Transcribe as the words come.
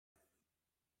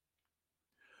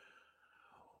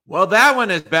Well, that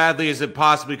went as badly as it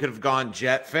possibly could have gone,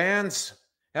 Jet fans.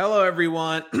 Hello,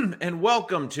 everyone, and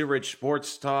welcome to Rich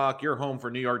Sports Talk, your home for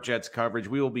New York Jets coverage.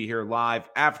 We will be here live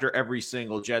after every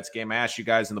single Jets game. I asked you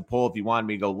guys in the poll if you wanted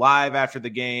me to go live after the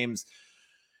games,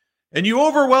 and you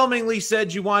overwhelmingly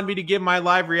said you wanted me to give my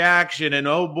live reaction, and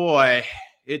oh boy,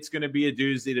 it's going to be a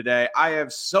doozy today. I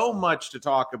have so much to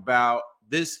talk about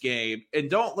this game, and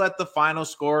don't let the final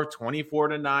score of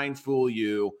 24-9 fool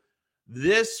you.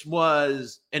 This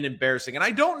was an embarrassing, and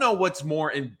I don't know what's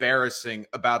more embarrassing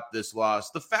about this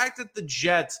loss. The fact that the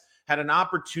Jets had an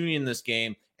opportunity in this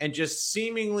game and just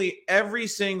seemingly every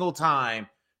single time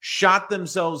shot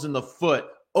themselves in the foot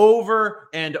over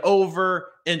and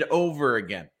over and over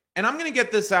again. And I'm going to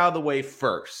get this out of the way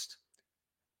first.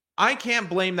 I can't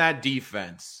blame that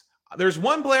defense. There's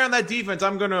one player on that defense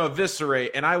I'm going to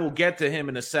eviscerate, and I will get to him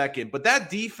in a second. But that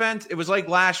defense, it was like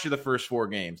last year, the first 4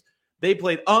 games. They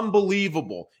played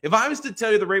unbelievable. If I was to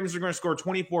tell you the Ravens are going to score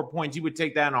 24 points, you would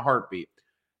take that in a heartbeat.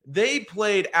 They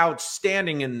played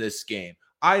outstanding in this game.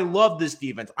 I love this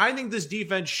defense. I think this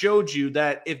defense showed you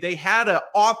that if they had an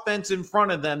offense in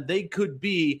front of them, they could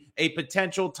be a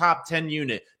potential top 10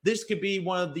 unit. This could be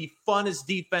one of the funnest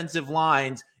defensive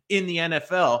lines in the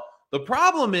NFL. The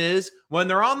problem is when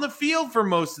they're on the field for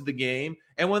most of the game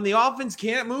and when the offense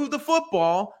can't move the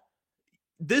football,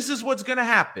 this is what's going to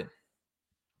happen.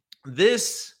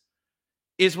 This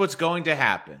is what's going to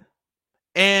happen.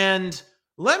 And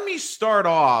let me start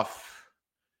off.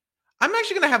 I'm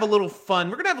actually going to have a little fun.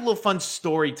 We're going to have a little fun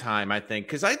story time, I think,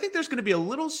 because I think there's going to be a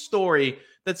little story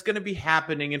that's going to be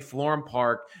happening in Florham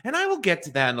Park, and I will get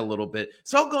to that in a little bit.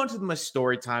 So I'll go into my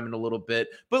story time in a little bit,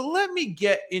 but let me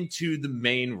get into the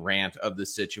main rant of the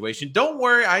situation. Don't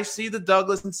worry, I see the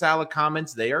Douglas and Saleh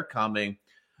comments. They are coming,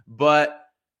 but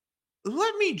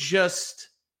let me just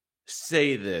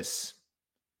say this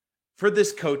for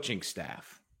this coaching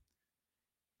staff.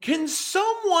 Can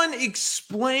someone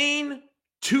explain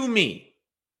to me,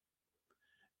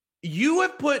 you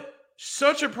have put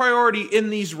such a priority in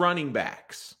these running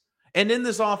backs and in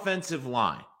this offensive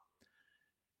line.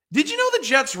 Did you know the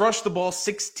Jets rushed the ball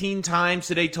 16 times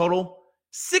today total?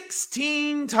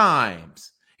 16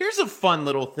 times. Here's a fun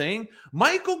little thing.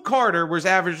 Michael Carter was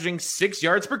averaging 6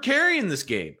 yards per carry in this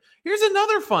game. Here's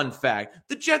another fun fact.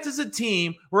 The Jets as a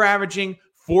team were averaging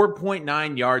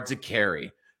 4.9 yards a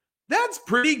carry. That's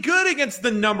pretty good against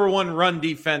the number 1 run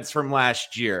defense from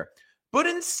last year. But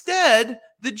instead,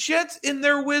 the Jets in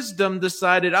their wisdom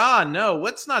decided, no,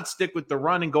 let's not stick with the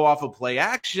run and go off of play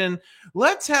action.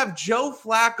 Let's have Joe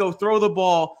Flacco throw the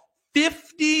ball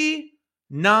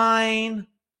 59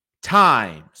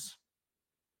 times.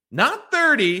 Not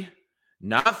 30,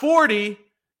 not 40,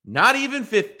 not even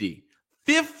 50.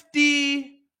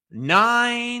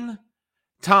 59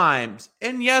 times.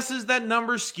 And yes, is that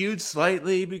number skewed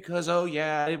slightly because,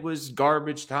 it was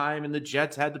garbage time and the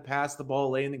Jets had to pass the ball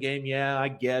late in the game. Yeah, I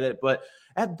get it. But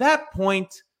at that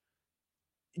point,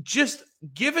 just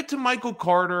give it to Michael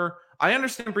Carter. I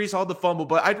understand Breece Hall the fumble,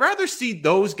 but I'd rather see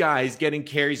those guys getting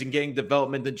carries and getting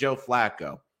development than Joe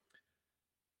Flacco.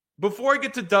 Before I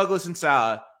get to Douglas and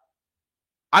Saleh,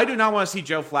 I do not want to see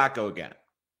Joe Flacco again.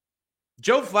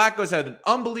 Joe Flacco's had an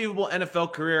unbelievable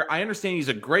NFL career. I understand he's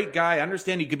a great guy. I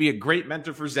understand he could be a great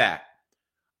mentor for Zach.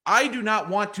 I do not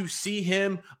want to see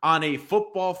him on a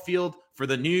football field for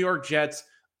the New York Jets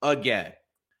again.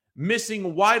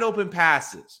 Missing wide open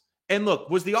passes. And look,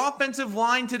 was the offensive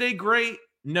line today great?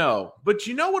 No. But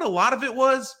you know what a lot of it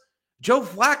was? Joe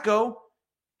Flacco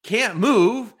can't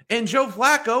move, and Joe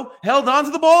Flacco held on to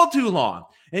the ball too long.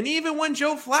 And even when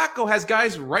Joe Flacco has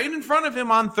guys right in front of him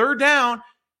on third down,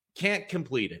 can't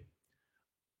complete it.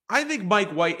 I think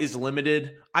Mike White is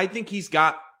limited. I think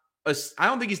I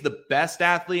don't think he's the best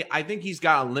athlete. I think he's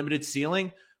got a limited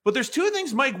ceiling. But there's 2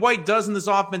 things Mike White does in this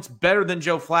offense better than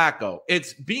Joe Flacco.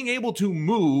 It's being able to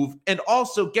move and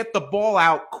also get the ball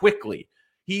out quickly.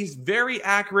 He's very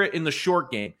accurate in the short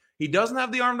game. He doesn't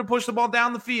have the arm to push the ball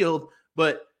down the field,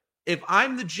 but if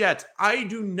I'm the Jets, I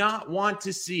do not want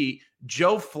to see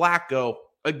Joe Flacco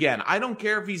again. I don't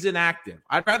care if he's inactive.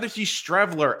 I'd rather see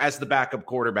Streveler as the backup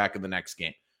quarterback in the next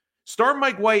game. Start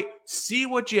Mike White, see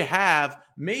what you have,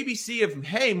 maybe see if,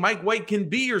 Mike White can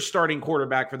be your starting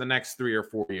quarterback for the next 3 or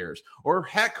 4 years. Or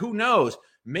heck, who knows?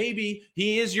 Maybe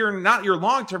he is not your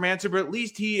long-term answer, but at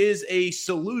least he is a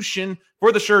solution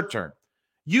for the short term.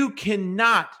 You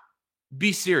cannot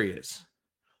be serious.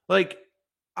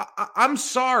 I'm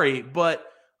sorry, but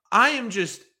I am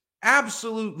just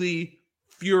absolutely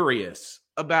furious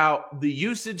about the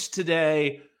usage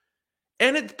today.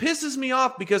 And it pisses me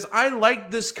off because I liked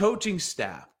this coaching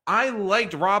staff. I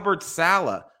liked Robert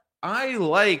Saleh. I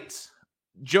liked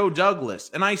Joe Douglas.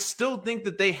 And I still think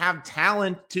that they have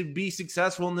talent to be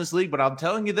successful in this league. But I'm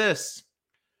telling you this.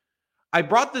 I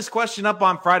brought this question up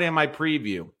on Friday in my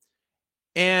preview.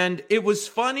 And it was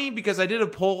funny because I did a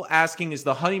poll asking, is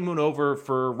the honeymoon over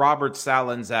for Robert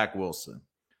Saleh and Zach Wilson?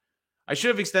 I should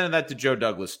have extended that to Joe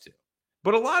Douglas too.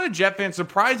 But a lot of Jet fans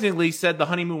surprisingly said the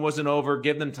honeymoon wasn't over.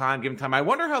 Give them time, give them time. I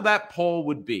wonder how that poll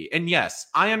would be. And yes,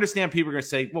 I understand people are going to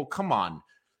say, well, come on.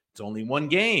 It's only one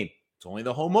game. It's only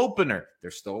the home opener.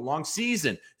 There's still a long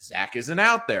season. Zach isn't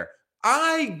out there.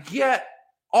 I get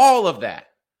all of that.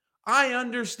 I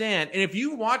understand. And if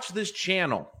you watch this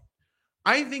channel,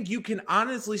 I think you can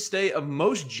honestly say of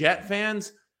most Jet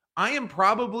fans, I am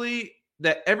probably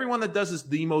that everyone that does this,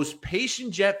 the most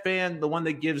patient Jet fan, the one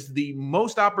that gives the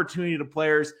most opportunity to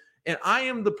players. And I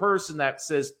am the person that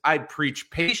says, I preach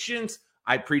patience,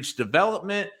 I preach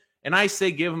development, and I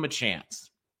say give them a chance.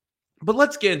 But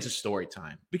let's get into story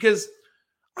time because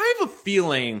I have a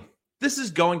feeling this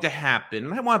is going to happen.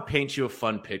 And I want to paint you a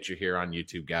fun picture here on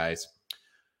YouTube, guys.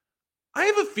 I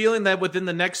have a feeling that within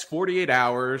the next 48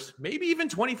 hours, maybe even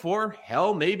 24,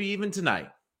 hell, maybe even tonight,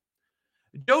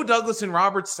 Joe Douglas and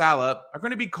Robert Saleh are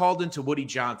going to be called into Woody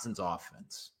Johnson's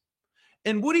offense.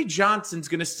 And Woody Johnson's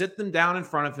going to sit them down in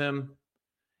front of him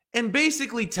and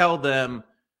basically tell them,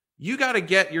 you got to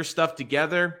get your stuff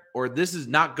together or this is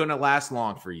not going to last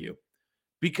long for you.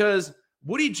 Because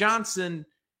Woody Johnson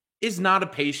is not a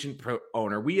patient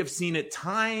owner. We have seen it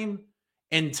time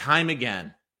and time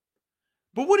again.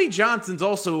 But Woody Johnson's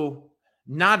also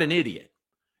not an idiot.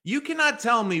 You cannot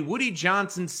tell me Woody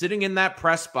Johnson sitting in that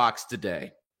press box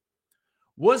today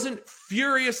wasn't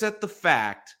furious at the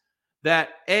fact that,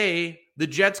 A, the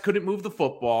Jets couldn't move the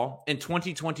football in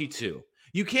 2022.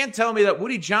 You can't tell me that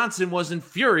Woody Johnson wasn't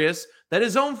furious that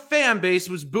his own fan base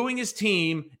was booing his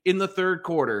team in the third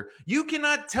quarter. You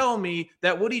cannot tell me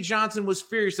that Woody Johnson was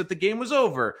furious that the game was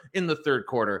over in the third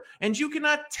quarter. And you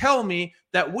cannot tell me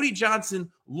that Woody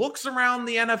Johnson looks around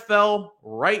the NFL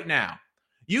right now.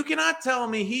 You cannot tell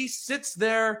me he sits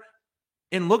there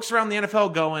and looks around the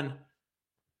NFL going,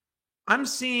 I'm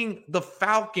seeing the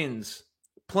Falcons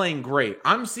playing great.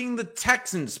 I'm seeing the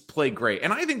Texans play great.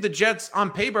 And I think the Jets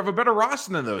on paper have a better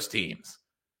roster than those teams.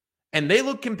 And they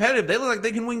look competitive. They look like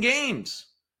they can win games.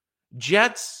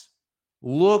 Jets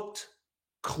looked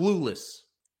clueless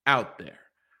out there.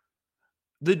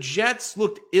 The Jets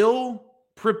looked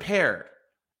ill-prepared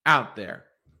out there.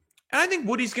 And I think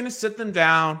Woody's going to sit them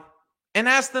down and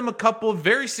ask them a couple of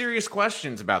very serious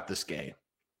questions about this game.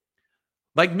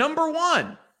 Like, number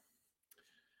one,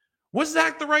 was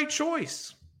Zach the right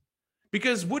choice?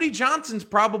 Because Woody Johnson's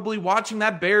probably watching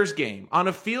that Bears game on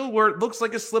a field where it looks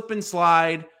like a slip and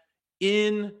slide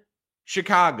in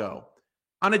Chicago,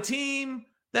 on a team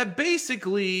that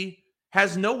basically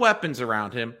has no weapons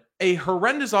around him, a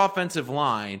horrendous offensive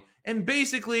line, and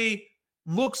basically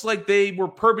looks like they were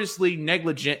purposely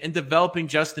negligent in developing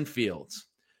Justin Fields.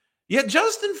 Yet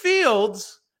Justin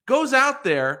Fields goes out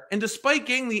there, and despite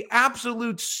getting the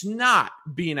absolute snot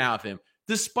being out of him,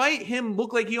 despite him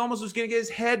look like he almost was going to get his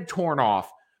head torn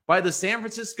off by the San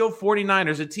Francisco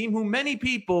 49ers, a team who many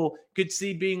people could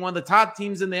see being one of the top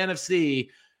teams in the NFC,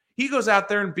 he goes out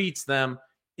there and beats them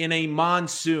in a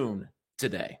monsoon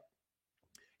today.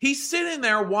 He's sitting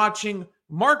there watching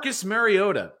Marcus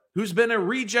Mariota, who's been a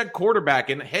reject quarterback,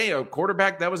 and hey, a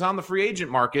quarterback that was on the free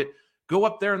agent market, go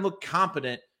up there and look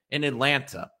competent in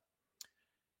Atlanta.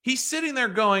 He's sitting there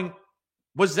going,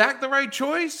 was Zach the right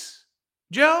choice,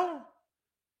 Joe?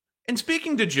 And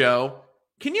speaking to Joe,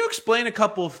 can you explain a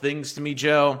couple of things to me,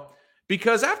 Joe?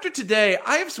 Because after today,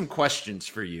 I have some questions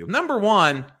for you. Number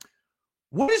one,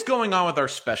 what is going on with our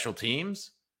special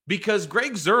teams? Because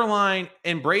Greg Zuerlein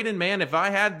and Braden Mann, if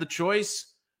I had the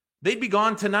choice, they'd be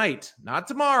gone tonight. Not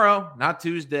tomorrow, not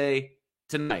Tuesday,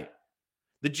 tonight.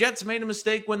 The Jets made a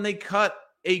mistake when they cut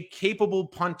a capable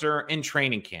punter in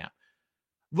training camp.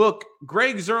 Look,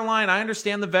 Greg Zuerlein, I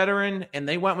understand the veteran, and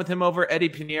they went with him over Eddie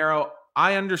Pinheiro.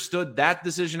 I understood that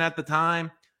decision at the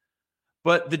time,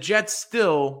 but the Jets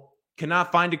still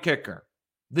cannot find a kicker.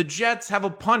 The Jets have a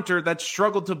punter that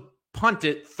struggled to punt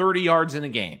it 30 yards in a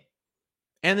game,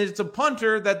 and it's a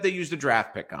punter that they used a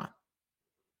draft pick on.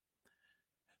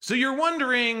 So you're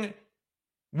wondering,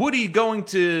 Woody going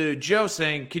to Joe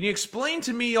saying, can you explain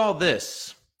to me all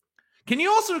this? Can you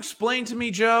also explain to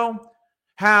me, Joe,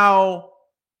 how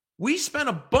we spent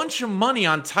a bunch of money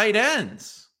on tight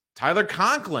ends? Tyler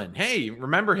Conklin, hey,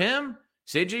 remember him?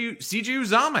 CJ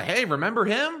Uzomah, hey, remember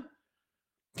him?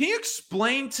 Can you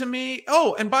explain to me?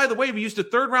 Oh, and by the way, we used a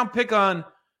third-round pick on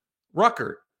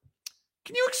Ruckert.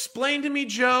 Can you explain to me,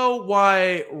 Joe,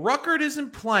 why Ruckert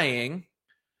isn't playing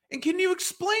And can you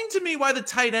explain to me why the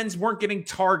tight ends weren't getting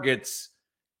targets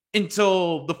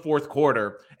until the fourth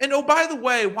quarter? And oh, by the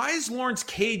way, why is Lawrence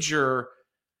Cager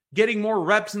getting more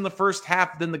reps in the first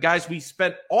half than the guys we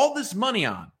spent all this money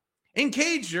on? And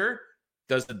Cager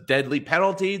does the deadly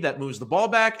penalty that moves the ball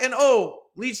back and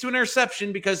leads to an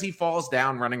interception because he falls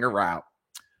down running a route.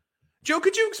 Joe,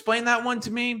 could you explain that one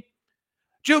to me?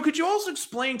 Joe, could you also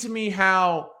explain to me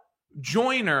how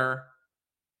Joyner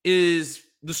is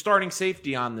the starting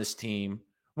safety on this team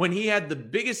when he had the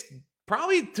biggest,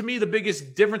 probably to me, the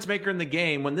biggest difference maker in the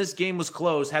game when this game was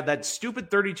close, had that stupid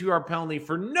 32-yard penalty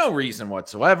for no reason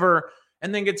whatsoever,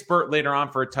 and then gets burnt later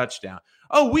on for a touchdown.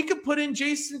 Oh, we could put in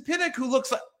Jason Pinnock, who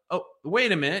looks like,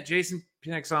 wait a minute, Jason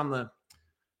Pinnock's on the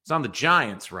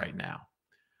Giants right now.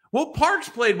 Well, Parks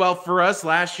played well for us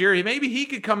last year. Maybe he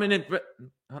could come in and,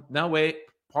 no, wait,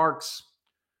 Parks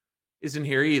isn't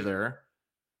here either.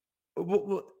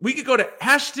 We could go to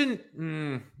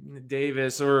Ashton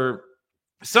Davis or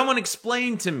someone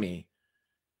explain to me.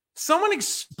 Someone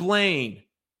explain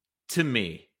to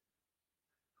me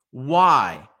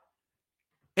why.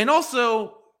 And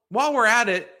also, while we're at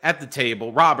it at the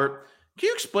table, Robert, can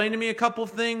you explain to me a couple of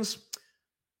things?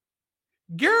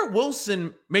 Garrett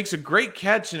Wilson makes a great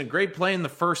catch and a great play in the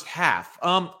first half.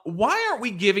 Why aren't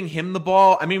we giving him the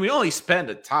ball? I mean, we only spent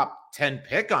a top 10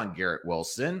 pick on Garrett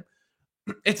Wilson.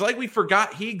 It's like we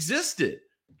forgot he existed.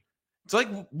 It's like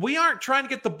we aren't trying to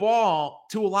get the ball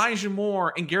to Elijah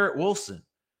Moore and Garrett Wilson.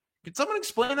 Can someone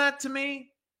explain that to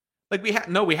me? Like we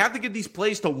have to give these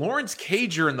plays to Lawrence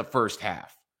Cager in the first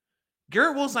half.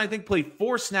 Garrett Wilson, I think, played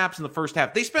 4 snaps in the first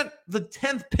half. They spent the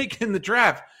 10th pick in the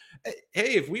draft.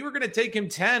 Hey, if we were going to take him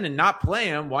 10 and not play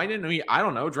him, why didn't we,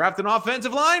 draft an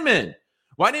offensive lineman?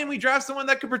 Why didn't we draft someone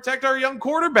that could protect our young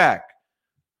quarterback?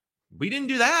 We didn't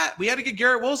do that. We had to get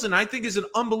Garrett Wilson. I think is an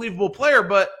unbelievable player,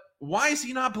 but why is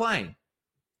he not playing?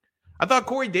 I thought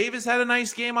Corey Davis had a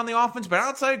nice game on the offense, but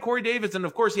outside of Corey Davis, and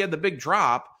of course he had the big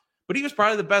drop, but he was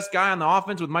probably the best guy on the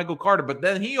offense with Michael Carter, but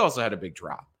then he also had a big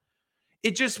drop.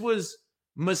 It just was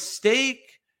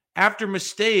mistake after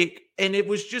mistake, and it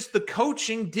was just the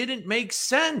coaching didn't make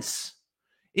sense.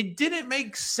 It didn't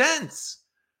make sense.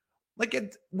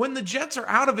 When the Jets are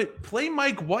out of it, play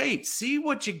Mike White. See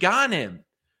what you got in him.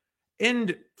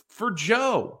 And for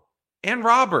Joe and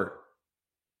Robert,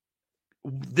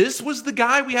 this was the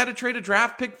guy we had to trade a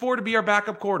draft pick for to be our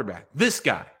backup quarterback. This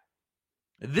guy.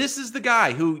 This is the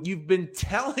guy who you've been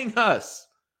telling us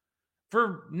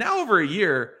for now over a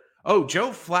year, Joe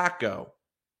Flacco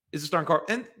is a starting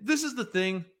quarterback. And this is the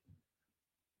thing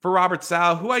for Robert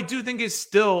Saleh, who I do think is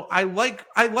still, I like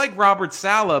Robert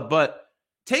Saleh, but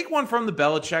take one from the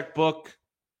Belichick book.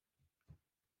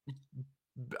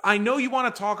 I know you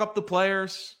want to talk up the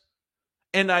players,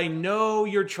 and I know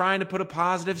you're trying to put a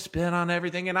positive spin on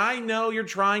everything, and I know you're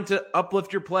trying to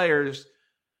uplift your players,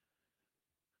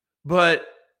 but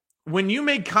when you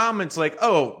make comments like,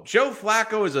 Joe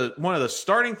Flacco is one of the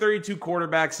starting 32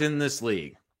 quarterbacks in this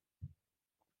league,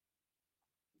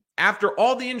 after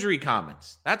all the injury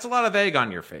comments, that's a lot of egg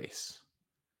on your face.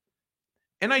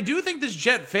 And I do think this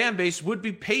Jet fan base would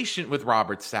be patient with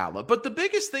Robert Saleh, but the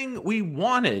biggest thing we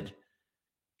wanted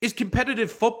is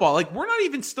competitive football.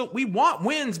 We want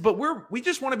wins, but we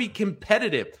just want to be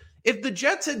competitive. If the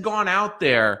Jets had gone out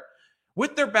there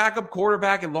with their backup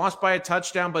quarterback and lost by a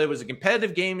touchdown, but it was a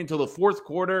competitive game until the fourth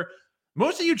quarter,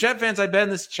 most of you Jet fans I bet in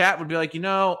this chat would be like,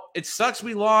 it sucks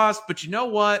we lost, but you know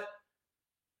what?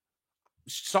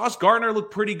 Sauce Gardner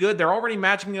looked pretty good. They're already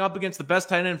matching him up against the best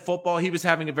tight end in football. He was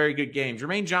having a very good game.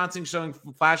 Jermaine Johnson showing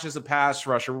flashes of pass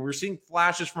rusher. We're seeing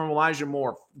flashes from Elijah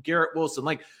Moore, Garrett Wilson.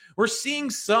 We're seeing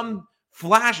some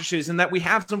flashes in that we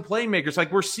have some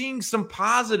playmakers. We're seeing some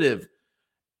positive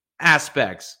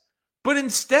aspects. But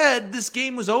instead, this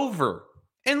game was over.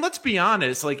 And let's be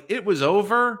honest, it was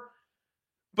over.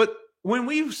 But when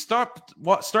we started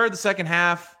the second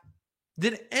half,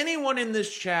 did anyone in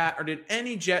this chat or did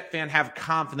any Jet fan have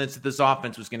confidence that this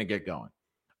offense was going to get going?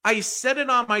 I said it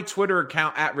on my Twitter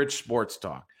account at Rich Sports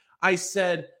Talk. I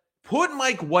said, put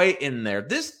Mike White in there.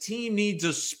 This team needs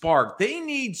a spark. They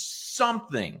need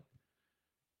something.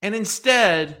 And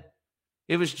instead,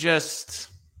 it was just...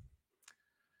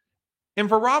 And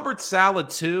for Robert Saleh,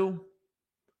 too,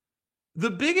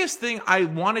 the biggest thing I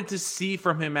wanted to see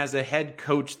from him as a head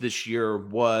coach this year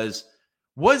was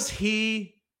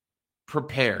he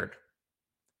prepared?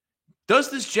 Does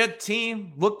this Jet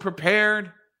team look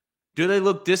prepared? Do they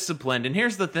look disciplined? And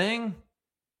here's the thing.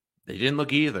 They didn't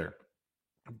look either.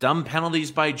 Dumb penalties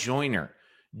by Joyner.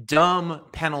 Dumb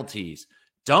penalties.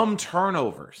 Dumb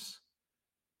turnovers.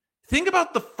 Think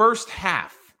about the first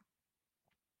half.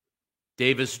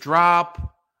 Davis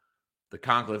drop. the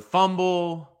Conklin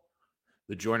fumble,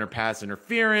 the Joyner pass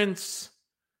interference,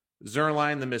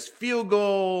 Zuerlein the missed field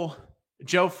goal,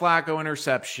 Joe Flacco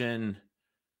interception,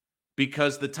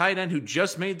 because the tight end who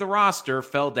just made the roster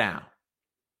fell down.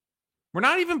 We're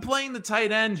not even playing the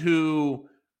tight end who,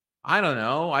 I don't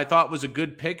know, I thought was a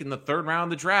good pick in the third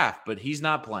round of the draft, but he's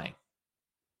not playing.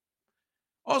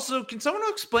 Also, can someone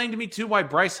explain to me, too, why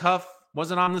Bryce Huff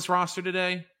wasn't on this roster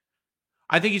today?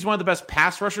 I think he's one of the best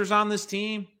pass rushers on this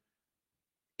team.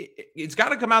 It's got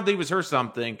to come out that he was hurt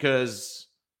something, because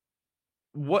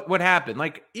what happened?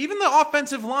 Like, even the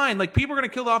offensive line, like, people are going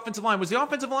to kill the offensive line. Was the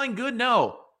offensive line good?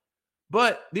 No.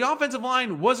 But the offensive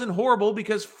line wasn't horrible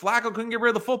because Flacco couldn't get rid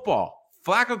of the football.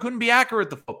 Flacco couldn't be accurate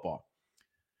with the football.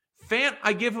 Fant,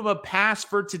 I give him a pass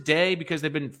for today because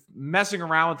they've been messing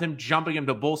around with him, jumping him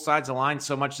to both sides of the line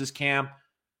so much this camp.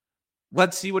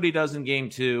 Let's see what he does in game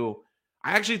 2.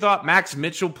 I actually thought Max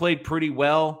Mitchell played pretty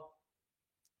well,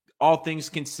 all things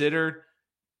considered.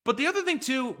 But the other thing,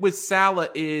 too, with Saleh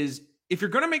is if you're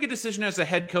going to make a decision as a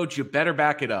head coach, you better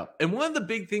back it up. And one of the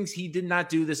big things he did not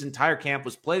do this entire camp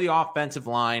was play the offensive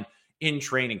line in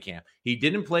training camp. He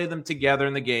didn't play them together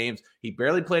in the games. He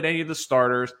barely played any of the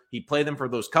starters. He played them for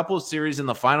those couple of series in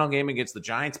the final game against the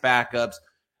Giants backups.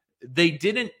 They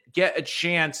didn't get a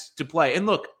chance to play. And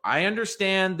look, I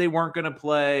understand they weren't going to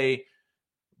play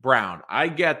Brown. I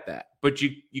get that. But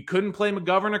you couldn't play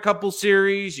McGovern a couple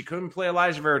series. You couldn't play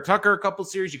Elijah Vera Tucker a couple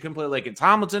series. You couldn't play Laken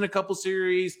Tomlinson a couple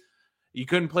series. You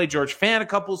couldn't play George Fant a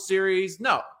couple series.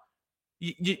 No,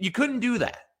 you couldn't do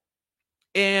that.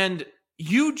 And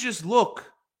you just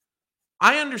look,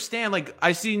 I understand, like,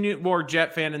 I see more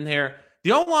Jet fan in there.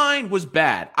 The O-line was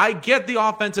bad. I get the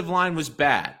offensive line was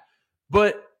bad,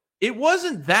 but it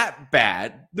wasn't that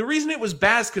bad. The reason it was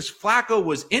bad is because Flacco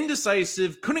was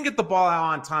indecisive, couldn't get the ball out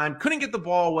on time, couldn't get the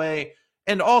ball away,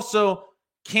 and also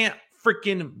can't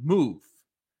freaking move.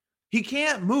 He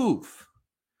can't move.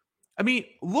 I mean,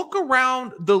 look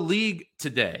around the league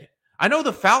today. I know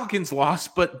the Falcons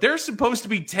lost, but they're supposed to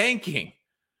be tanking.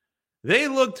 They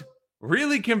looked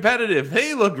really competitive.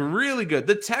 They looked really good.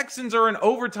 The Texans are in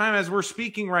overtime as we're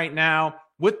speaking right now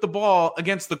with the ball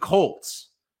against the Colts.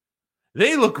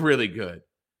 They look really good.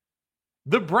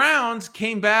 The Browns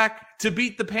came back to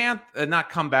beat the Panthers. Not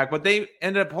come back, but they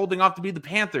ended up holding off to beat the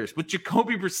Panthers with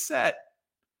Jacoby Brissett.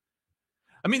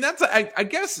 I mean, I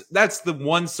guess that's the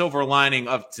one silver lining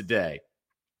of today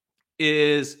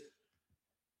is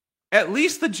at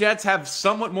least the Jets have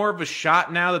somewhat more of a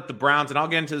shot now that the Browns, and I'll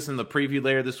get into this in the preview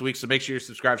later this week, so make sure you're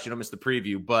subscribed so you don't miss the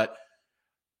preview. But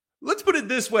let's put it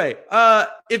this way.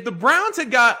 If the Browns had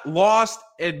got lost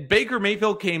and Baker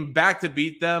Mayfield came back to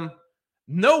beat them,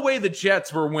 no way the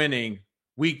Jets were winning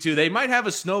week 2. They might have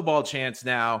a snowball chance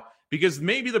now because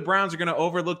maybe the Browns are going to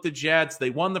overlook the Jets. They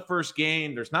won the first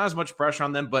game. There's not as much pressure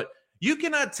on them, but you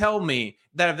cannot tell me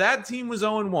that if that team was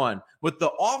 0-1 with the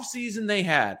offseason they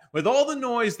had, with all the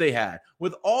noise they had,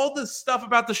 with all the stuff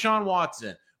about Deshaun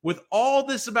Watson, with all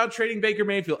this about trading Baker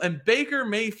Mayfield, and Baker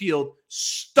Mayfield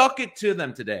stuck it to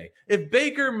them today. If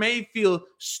Baker Mayfield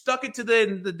stuck it to the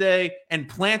end of the day and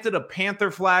planted a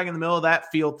Panther flag in the middle of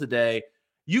that field today,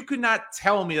 you could not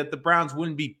tell me that the Browns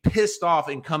wouldn't be pissed off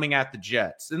in coming at the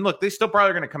Jets. And look, they still probably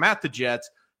are going to come at the Jets,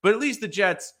 but at least the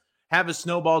Jets have a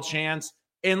snowball chance.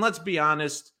 And let's be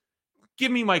honest,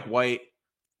 give me Mike White.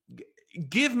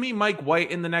 Give me Mike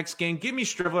White in the next game. Give me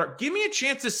Striveler. Give me a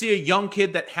chance to see a young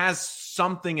kid that has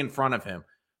something in front of him.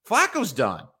 Flacco's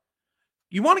done.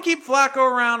 You want to keep Flacco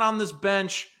around on this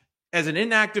bench as an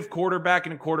inactive quarterback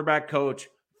and a quarterback coach?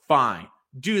 Fine.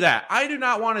 Do that. I do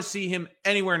not want to see him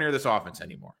anywhere near this offense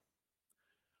anymore.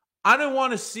 I don't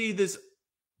want to see this.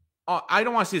 I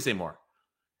don't want to see this anymore.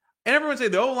 And everyone say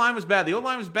the O-line was bad. The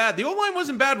O-line was bad. The O-line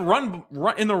wasn't bad run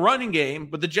in the running game,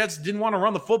 but the Jets didn't want to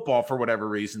run the football for whatever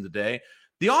reason today.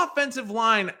 The offensive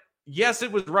line, yes,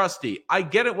 it was rusty. I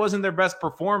get it wasn't their best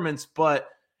performance, but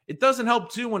it doesn't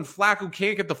help, too, when Flacco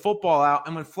can't get the football out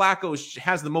and when Flacco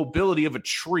has the mobility of a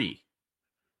tree.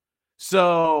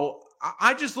 So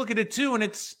I just look at it, too, and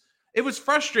it was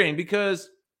frustrating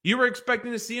because you were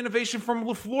expecting to see innovation from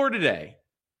LaFleur today.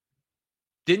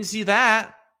 Didn't see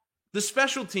that. The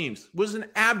special teams was an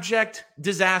abject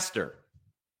disaster.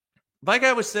 Like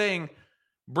I was saying,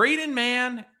 Braden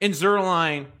Mann and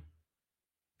Zuerlein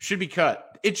should be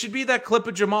cut. It should be that clip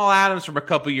of Jamal Adams from a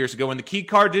couple years ago when the key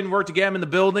card didn't work to get him in the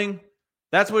building.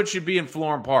 That's what it should be in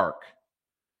Florham Park.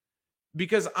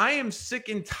 Because I am sick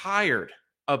and tired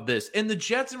of this. And the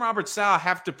Jets and Robert Saleh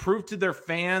have to prove to their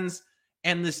fans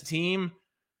and this team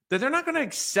that they're not going to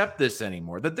accept this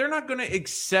anymore, that they're not going to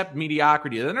accept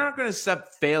mediocrity, that they're not going to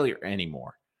accept failure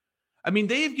anymore. I mean,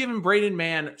 they've given Braden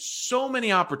Mann so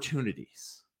many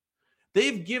opportunities.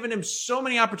 They've given him so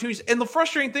many opportunities. And the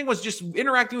frustrating thing was just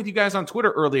interacting with you guys on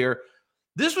Twitter earlier.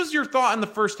 This was your thought in the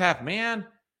first half, man.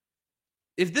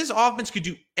 If this offense could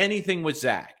do anything with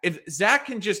Zach, if Zach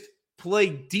can just play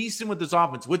decent with this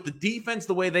offense, with the defense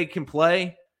the way they can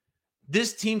play,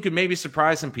 this team could maybe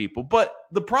surprise some people. But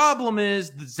the problem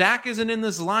is that Zach isn't in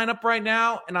this lineup right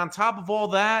now. And on top of all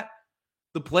that,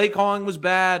 the play calling was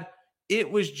bad.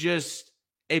 It was just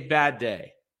a bad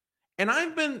day. And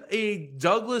I've been a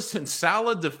Douglas and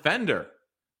Saleh defender.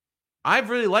 I've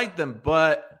really liked them,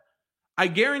 but I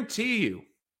guarantee you,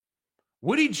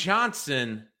 Woody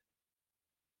Johnson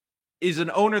is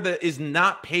an owner that is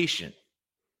not patient.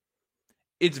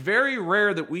 It's very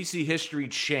rare that we see history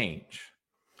change.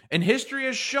 And history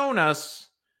has shown us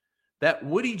that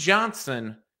Woody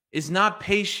Johnson is not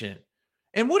patient.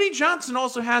 And Woody Johnson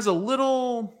also has a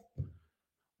little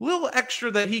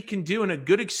extra that he can do and a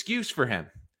good excuse for him.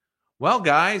 Well,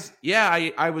 guys, yeah,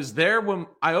 I was there when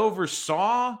I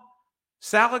oversaw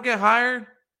Saleh get hired,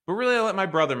 but really I let my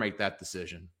brother make that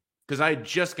decision because I had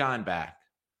just gone back.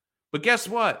 But guess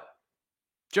what?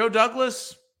 Joe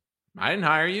Douglas, I didn't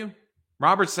hire you.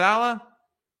 Robert Saleh,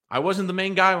 I wasn't the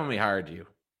main guy when we hired you.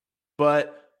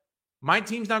 But my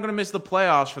team's not going to miss the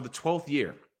playoffs for the 12th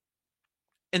year.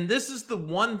 And this is the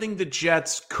one thing the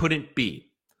Jets couldn't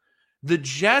beat. The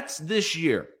Jets this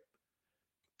year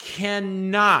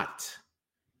cannot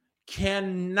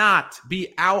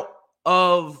be out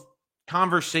of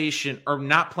conversation or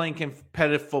not playing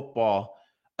competitive football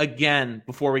again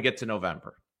before we get to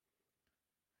November.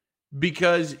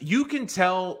 Because you can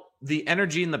tell the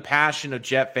energy and the passion of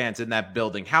Jet fans in that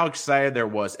building, how excited there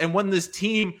was. And when this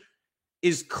team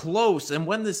is close and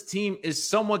when this team is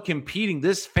somewhat competing,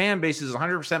 this fan base is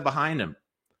 100% behind them.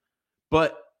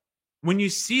 But when you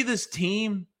see this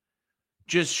team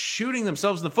just shooting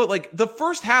themselves in the foot, like the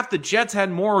first half, the Jets had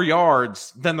more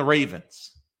yards than the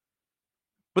Ravens.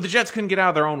 But the Jets couldn't get out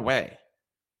of their own way.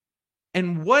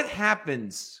 And what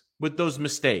happens with those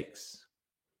mistakes?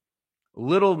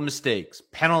 Little mistakes,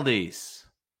 penalties,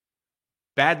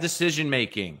 bad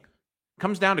decision-making.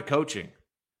 Comes down to coaching.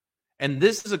 And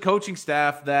this is a coaching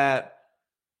staff that,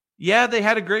 yeah, they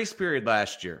had a grace period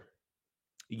last year.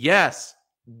 Yes,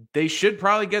 they should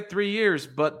probably get 3 years,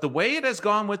 but the way it has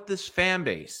gone with this fan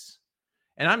base,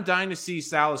 and I'm dying to see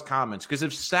Saleh's comments, because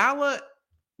if Saleh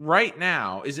right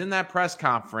now is in that press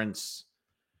conference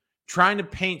trying to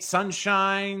paint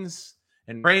sunshines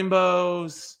and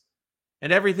rainbows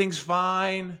and everything's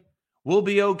fine, we'll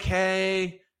be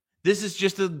okay, this is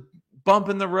just a bump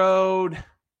in the road,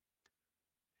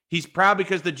 he's proud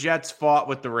because the Jets fought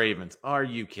with the Ravens. Are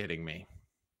you kidding me?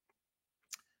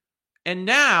 And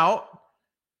now,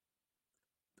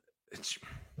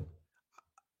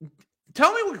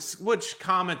 tell me which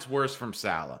comment's worse from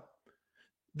Saleh.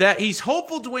 That he's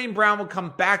hopeful Dwayne Brown will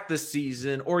come back this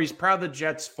season, or he's proud the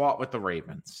Jets fought with the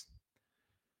Ravens.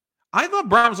 I thought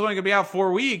Brown was only going to be out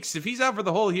 4 weeks. If he's out for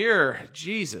the whole year,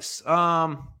 Jesus.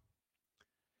 I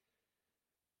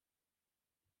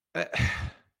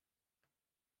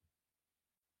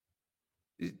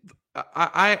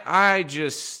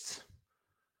just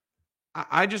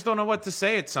don't know what to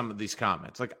say at some of these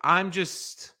comments. Like I'm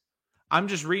just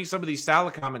reading some of these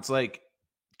Saleh comments, like,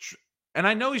 and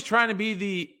I know he's trying to be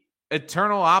the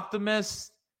eternal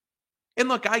optimist. And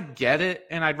look, I get it,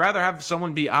 and I'd rather have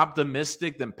someone be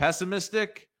optimistic than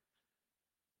pessimistic.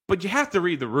 But you have to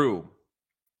read the room.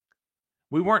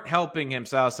 We weren't helping him,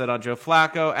 Saleh said on Joe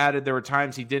Flacco. Added there were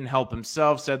times he didn't help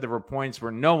himself. Said there were points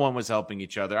where no one was helping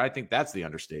each other. I think that's the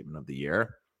understatement of the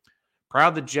year.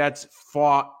 Proud the Jets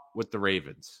fought with the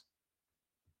Ravens.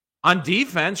 On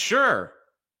defense, sure.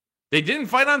 They didn't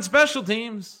fight on special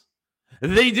teams.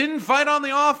 They didn't fight on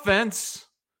the offense.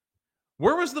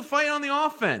 Where was the fight on the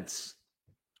offense?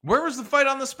 Where was the fight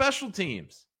on the special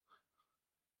teams?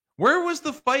 Where was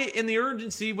the fight in the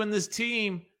urgency when this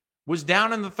team was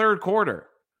down in the third quarter?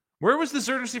 Where was this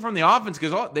urgency from the offense?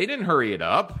 Because they didn't hurry it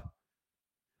up.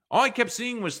 All I kept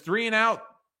seeing was 3 and out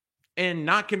and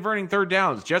not converting third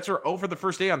downs. Jets are 0 for the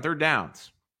first day on third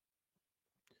downs.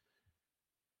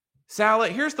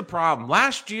 Saleh, here's the problem.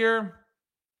 Last year,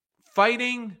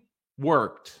 fighting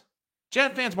worked.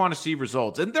 Jet fans want to see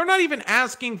results. And they're not even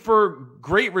asking for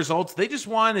great results. They just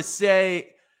want to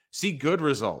see good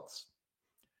results.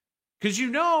 Because you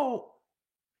know,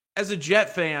 as a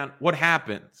Jet fan, what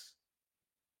happens.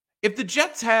 If the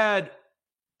Jets had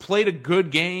played a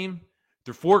good game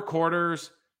through 4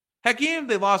 quarters, heck, even if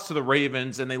they lost to the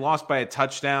Ravens and they lost by a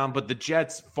touchdown, but the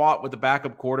Jets fought with the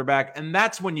backup quarterback, and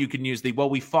that's when you can use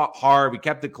we fought hard, we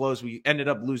kept it close, we ended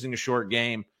up losing a short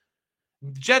game.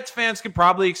 Jets fans could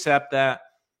probably accept that.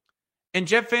 And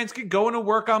Jet fans could go into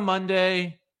work on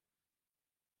Monday,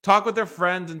 talk with their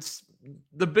friends, and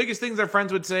the biggest things their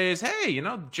friends would say is, hey,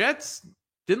 Jets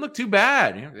didn't look too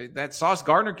bad. That Sauce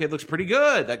Gardner kid looks pretty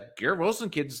good. That Garrett Wilson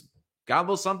kid's got a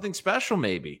little something special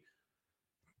maybe.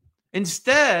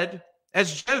 Instead,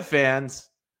 as Jet fans,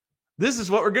 this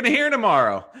is what we're going to hear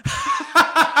tomorrow.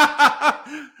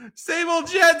 Same old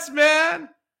Jets, man.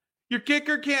 Your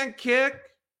kicker can't kick.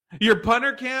 Your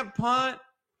punter can't punt.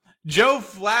 Joe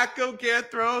Flacco can't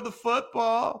throw the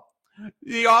football.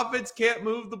 The offense can't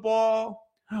move the ball.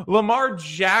 Lamar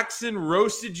Jackson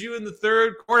roasted you in the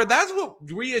third quarter. That's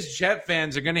what we as Jet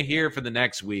fans are going to hear for the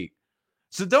next week.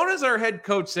 Sedona's our head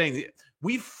coach saying,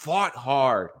 we fought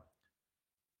hard.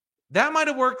 That might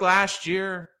have worked last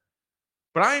year,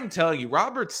 but I am telling you,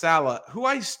 Robert Saleh, who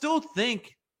I still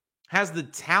think has the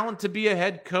talent to be a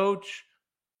head coach,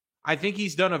 I think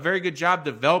he's done a very good job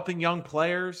developing young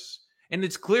players, and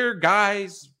it's clear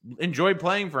guys enjoy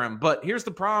playing for him. But here's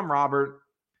the problem, Robert.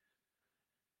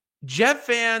 Jet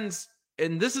fans,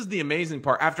 and this is the amazing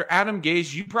part, after Adam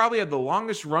Gase, you probably had the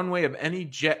longest runway of any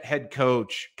Jet head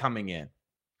coach coming in.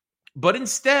 But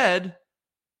instead,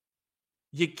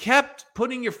 you kept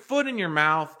putting your foot in your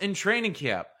mouth in training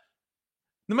camp.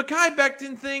 The Mekhi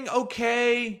Becton thing,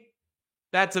 okay,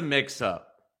 that's a mix-up.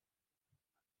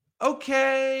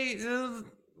 Okay,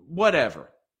 whatever.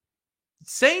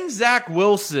 Saying Zach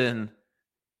Wilson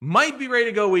might be ready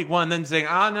to go week one, then saying,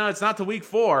 no, it's not till week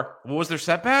 4. What was their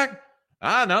setback?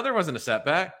 No, there wasn't a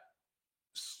setback.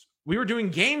 We were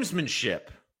doing gamesmanship.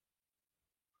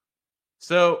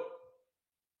 So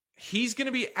he's going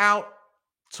to be out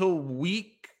till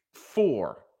week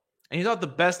 4. And he thought the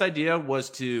best idea was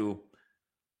to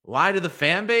lie to the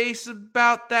fan base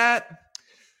about that.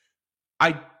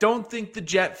 I don't think the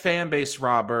Jet fan base,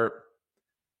 Robert,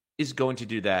 is going to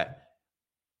do that.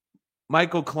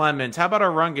 Michael Clemens, how about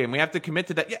our run game? We have to commit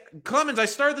to that. Yeah, Clemens, I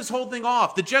started this whole thing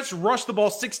off. The Jets rushed the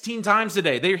ball 16 times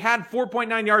today. They had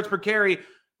 4.9 yards per carry.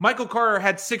 Michael Carter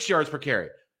had 6 yards per carry.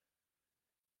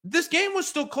 This game was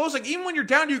still close. Like, even when you're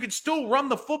down, you could still run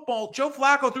the football. Joe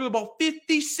Flacco threw the ball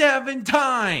 57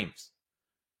 times.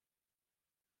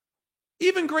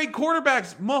 Even great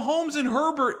quarterbacks, Mahomes and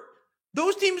Herbert,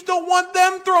 those teams don't want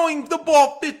them throwing the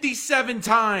ball 57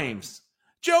 times.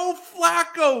 Joe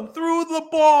Flacco threw the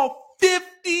ball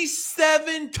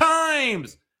 57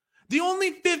 times. The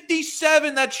only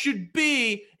 57 that should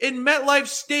be in MetLife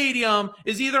Stadium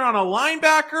is either on a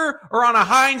linebacker or on a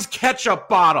Heinz ketchup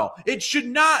bottle. It should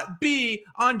not be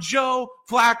on Joe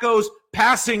Flacco's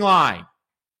passing line.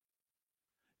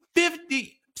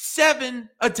 57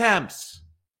 attempts.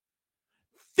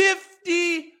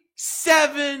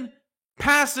 57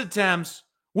 pass attempts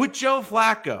with Joe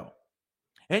Flacco.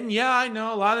 And yeah, I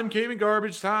know a lot of them came in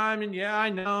garbage time. And yeah, I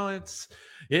know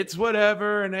it's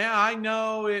whatever. And yeah, I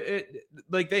know it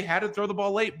like they had to throw the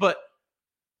ball late. But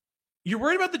you're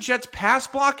worried about the Jets pass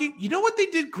blocking? You know what they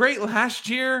did great last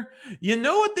year? You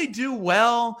know what they do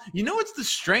well? You know what's the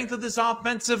strength of this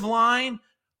offensive line?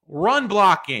 Run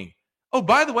blocking. Oh,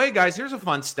 by the way, guys, here's a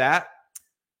fun stat.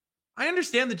 I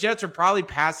understand the Jets are probably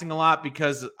passing a lot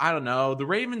because, I don't know, the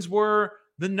Ravens were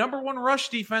the number 1 rush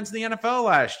defense in the NFL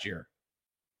last year.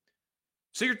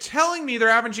 So you're telling me they're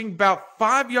averaging about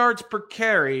 5 yards per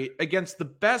carry against the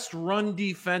best run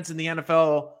defense in the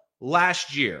NFL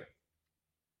last year.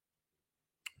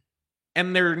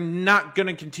 And they're not going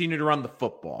to continue to run the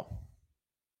football.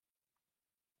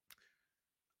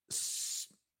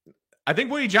 I think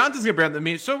Woody Johnson's going to bring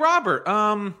me. So, Robert,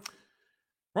 we're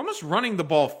almost running the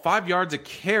ball 5 yards a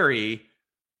carry.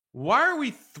 Why are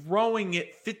we throwing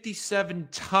it 57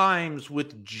 times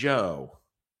with Joe?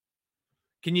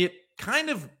 Can you kind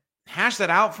of hash that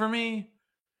out for me?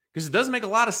 Because it doesn't make a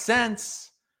lot of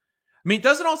sense. I mean, it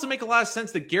doesn't also make a lot of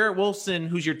sense that Garrett Wilson,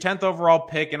 who's your 10th overall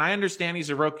pick, and I understand he's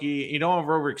a rookie, you don't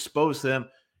overexpose him,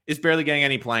 is barely getting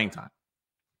any playing time.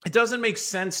 It doesn't make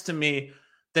sense to me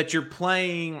that you're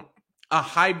playing a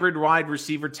hybrid wide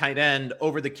receiver tight end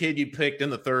over the kid you picked in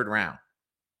the 3rd round.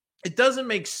 It doesn't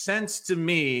make sense to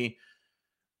me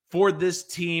for this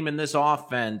team and this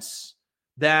offense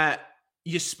that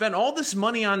you spent all this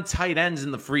money on tight ends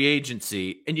in the free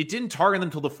agency and you didn't target them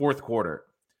until the 4th quarter.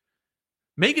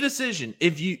 Make a decision.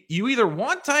 If you either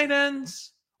want tight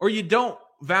ends or you don't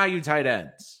value tight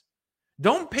ends.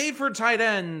 Don't pay for tight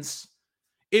ends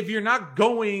if you're not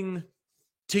going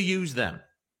to use them.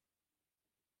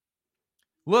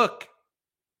 Look,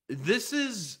 this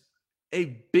is a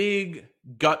big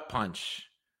gut punch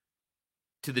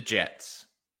to the Jets.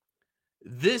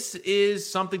 This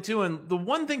is something too, and the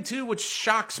one thing too which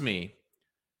shocks me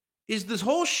is this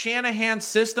whole Shanahan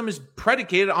system is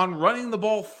predicated on running the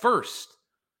ball first.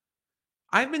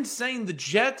 I've been saying the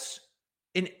Jets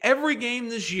in every game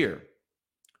this year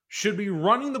should be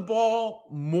running the ball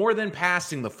more than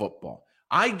passing the football.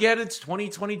 I get it's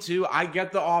 2022. I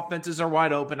get the offenses are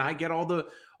wide open. I get all the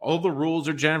rules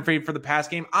are generated for the pass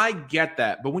game. I get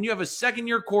that. But when you have a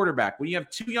second-year quarterback, when you have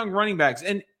two young running backs,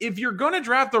 and if you're going to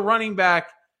draft a running back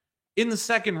in the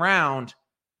second round,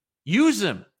 use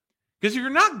him. Because if you're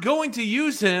not going to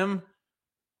use him,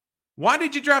 why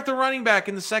did you draft a running back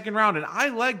in the second round? And I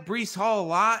like Breece Hall a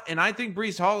lot, and I think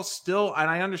Breece Hall still, and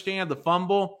I understand the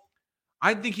fumble,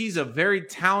 I think he's a very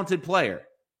talented player.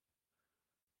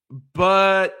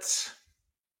 But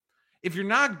if you're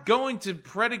not going to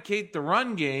predicate the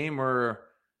run game or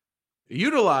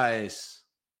utilize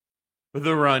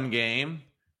the run game,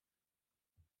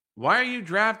 why are you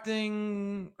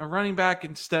drafting a running back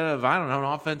instead of, I don't know,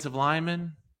 an offensive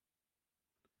lineman?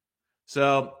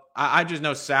 So I just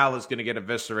know Sal is going to get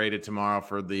eviscerated tomorrow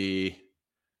for the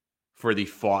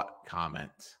fought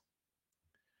comment.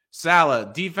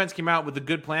 Salah, defense came out with a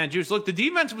good plan. Juice, look, the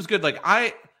defense was good.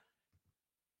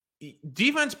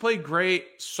 Defense played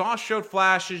great. Sauce showed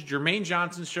flashes. Jermaine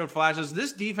Johnson showed flashes.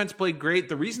 This defense played great.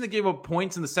 The reason they gave up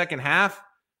points in the second half,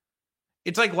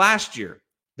 it's like last year.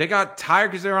 They got tired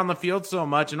because they were on the field so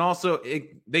much, and also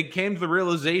they came to the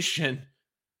realization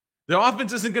the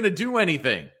offense isn't going to do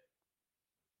anything.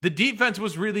 The defense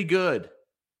was really good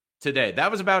today.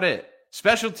 That was about it.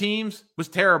 Special teams was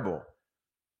terrible.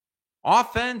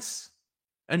 Offense,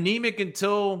 anemic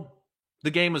until the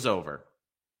game was over.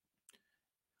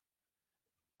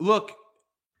 Look,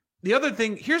 the other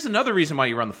thing, here's another reason why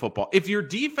you run the football. If your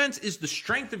defense is the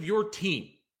strength of your team,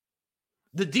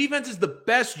 the defense is the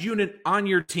best unit on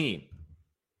your team.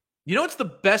 You know what's the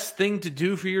best thing to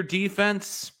do for your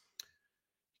defense?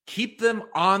 Keep them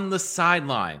on the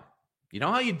sideline. You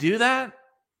know how you do that?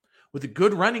 With a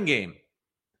good running game.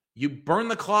 You burn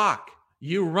the clock.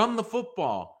 You run the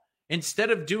football. Instead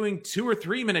of doing 2 or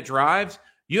 3 minute drives,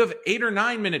 you have 8 or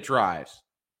 9 minute drives.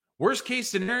 Worst case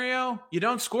scenario, you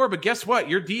don't score, but guess what?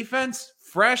 Your defense,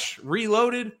 fresh,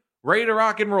 reloaded, ready to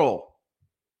rock and roll.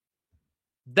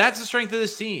 That's the strength of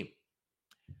this team.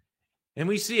 And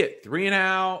we see it. 3 and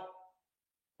out,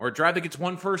 or a drive that gets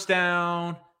 1 first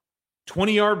down,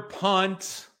 20-yard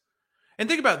punt. And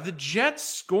think about it, the Jets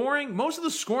scoring, most of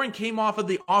the scoring came off of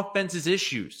the offense's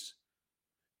issues.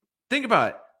 Think about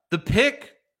it. The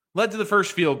pick led to the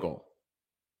first field goal.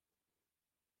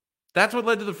 That's what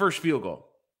led to the first field goal.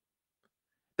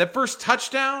 That first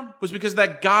touchdown was because of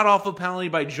that god-awful penalty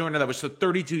by Joyner that was a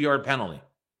 32-yard penalty.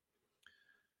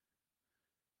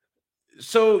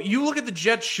 So you look at the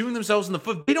Jets shooting themselves in the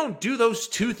foot. They don't do those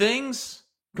two things.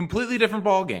 Completely different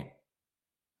ball game.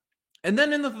 And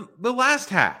then in the last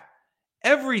half,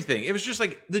 everything. It was just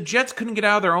like the Jets couldn't get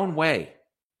out of their own way.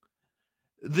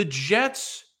 The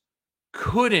Jets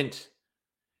couldn't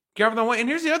get out of their way. And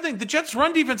here's the other thing. The Jets'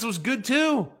 run defense was good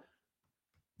too.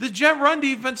 The Jet run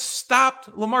defense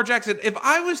stopped Lamar Jackson. If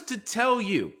I was to tell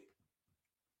you,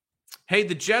 hey,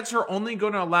 the Jets are only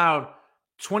going to allow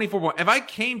 24 points. If I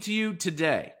came to you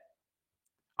today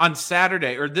on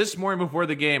Saturday or this morning before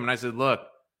the game and I said, look,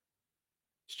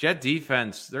 Jet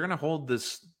defense, they're going to hold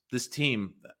this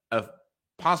team, a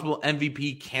possible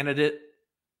MVP candidate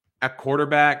at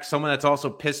quarterback, someone that's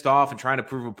also pissed off and trying to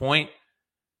prove a point.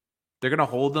 They're going to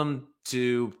hold them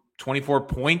to 24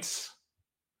 points.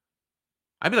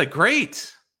 I'd be like,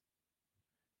 great.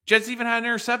 Jets even had an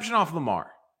interception off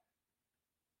Lamar.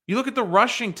 You look at the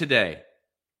rushing today.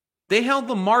 They held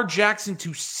Lamar Jackson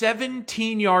to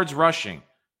 17 yards rushing.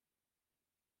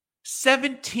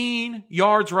 17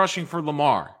 yards rushing for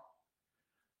Lamar.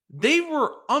 They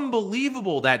were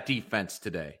unbelievable, that defense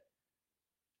today.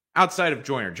 Outside of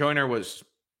Joyner. Joyner with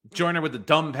the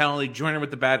dumb penalty, Joyner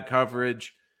with the bad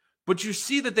coverage. But you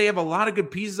see that they have a lot of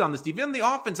good pieces on this defense. And the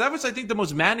offense, that was, I think, the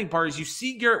most maddening part is you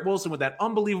see Garrett Wilson with that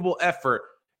unbelievable effort,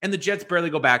 and the Jets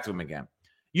barely go back to him again.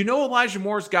 You know Elijah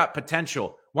Moore's got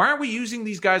potential. Why aren't we using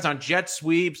these guys on jet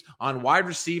sweeps, on wide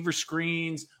receiver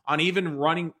screens, on even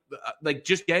running, like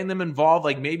just getting them involved,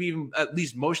 like maybe even at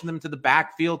least motion them to the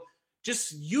backfield?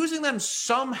 Just using them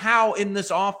somehow in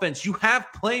this offense. You have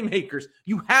playmakers.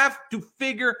 You have to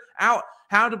figure out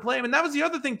how to play them. And that was the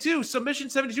other thing, too. Submission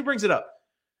 72 brings it up.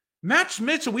 Max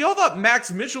Mitchell, we all thought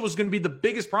Max Mitchell was going to be the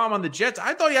biggest problem on the Jets.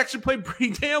 I thought he actually played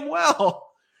pretty damn well.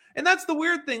 And that's the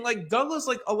weird thing. Like Douglas,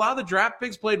 like a lot of the draft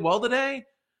picks played well today,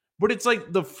 but it's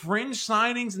like the fringe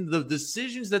signings and the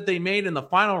decisions that they made in the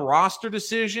final roster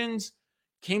decisions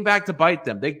came back to bite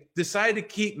them. They decided to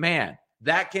keep Mann.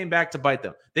 That came back to bite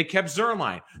them. They kept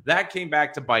Zuerlein. That came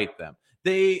back to bite them.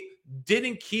 They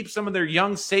didn't keep some of their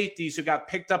young safeties who got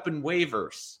picked up in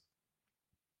waivers.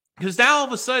 Because now all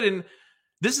of a sudden,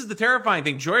 This is the terrifying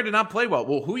thing. Joyner did not play well.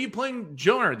 Well, who are you playing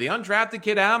Joyner? The undrafted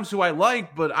kid Adams, who I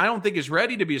like, but I don't think is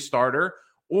ready to be a starter,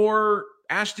 or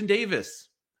Ashton Davis.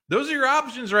 Those are your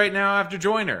options right now after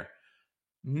Joyner.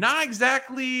 Not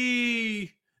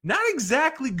exactly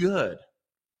good.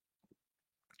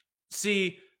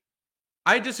 See,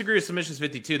 I disagree with submissions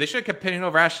 52. They should have kept pinning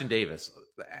over Ashton Davis.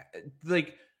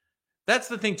 Like, that's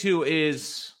the thing too,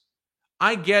 is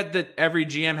I get that every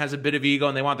GM has a bit of ego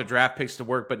and they want the draft picks to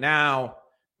work, but now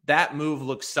that move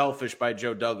looks selfish by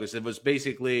Joe Douglas. It was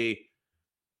basically,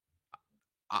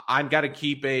 I've got to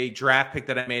keep a draft pick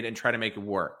that I made and try to make it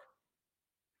work.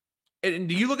 And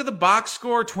do you look at the box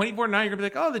score, 24-9, you're going to be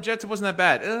like, oh, the Jets, it wasn't that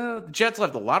bad. The Jets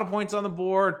left a lot of points on the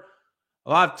board, a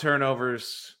lot of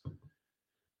turnovers.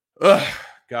 Ugh,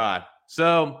 God.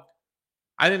 So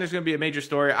I think there's going to be a major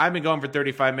story. I've been going for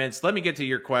 35 minutes. Let me get to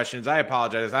your questions. I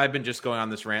apologize. I've been just going on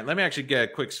this rant. Let me actually get a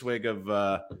quick swig of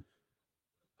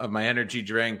my energy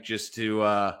drink just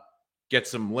to get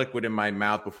some liquid in my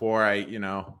mouth before I,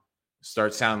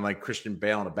 start sounding like Christian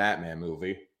Bale in a Batman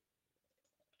movie.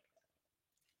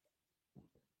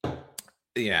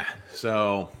 Yeah.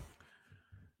 So,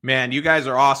 man, you guys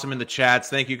are awesome in the chats.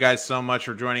 Thank you guys so much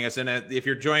for joining us. And if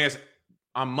you're joining us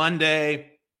on Monday,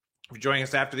 if you're joining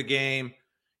us after the game,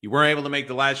 you weren't able to make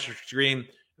the live stream,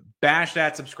 bash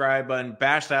that subscribe button,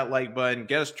 bash that like button,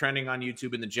 get us trending on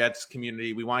YouTube in the Jets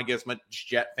community. We want to get as much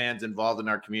Jet fans involved in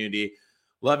our community.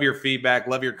 Love your feedback,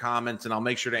 love your comments, and I'll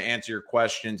make sure to answer your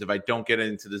questions if I don't get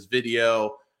into this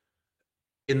video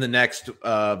in the next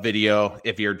video.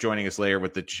 If you're joining us later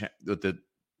with the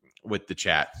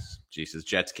chat, Jesus,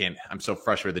 Jets can't. I'm so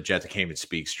frustrated with the Jets. I can't even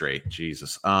speak straight.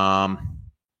 Jesus.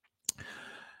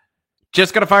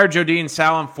 Just got to fire Joe D and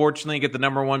Sal, unfortunately, get the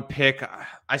number one pick.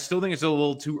 I still think it's a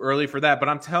little too early for that, but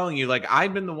I'm telling you, like,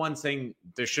 I've been the one saying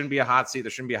there shouldn't be a hot seat.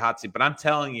 There shouldn't be a hot seat, but I'm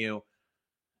telling you,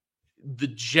 the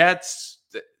Jets,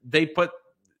 they put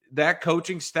that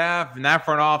coaching staff and that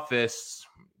front office,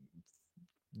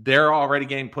 they're already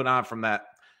getting put on from the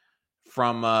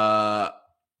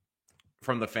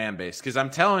fan base. Because I'm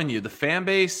telling you, the fan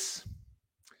base,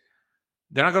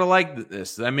 they're not going to like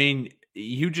this. I mean,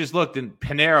 you just looked, and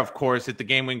Panera, of course, hit the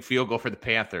game-winning field goal for the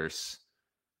Panthers.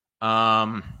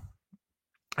 And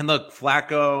look,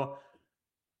 Flacco,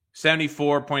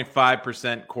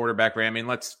 74.5% quarterback rate. I mean,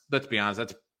 let's be honest,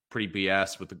 that's pretty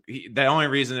BS. The only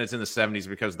reason it's in the 70s is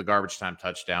because of the garbage time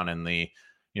touchdown and the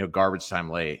garbage time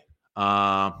late.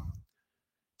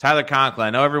 Tyler Conklin, I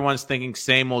know everyone's thinking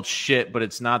same old shit, but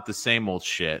it's not the same old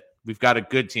shit. We've got a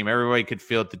good team. Everybody could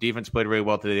feel it. The defense played really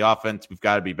well today. The offense, we've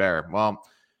got to be better. Well,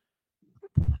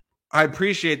 I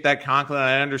appreciate that, Conklin.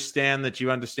 I understand that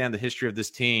you understand the history of this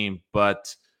team,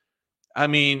 but I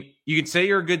mean, you can say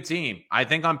you're a good team. I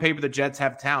think on paper the Jets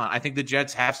have talent. I think the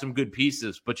Jets have some good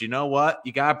pieces, but you know what?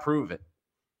 You got to prove it.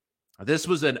 This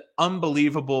was an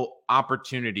unbelievable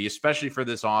opportunity, especially for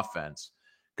this offense,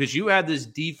 because you had this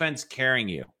defense carrying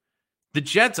you. The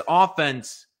Jets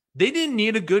offense, they didn't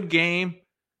need a good game.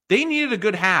 They needed a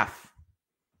good half.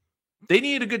 They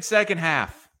needed a good second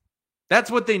half.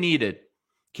 That's what they needed.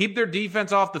 Keep their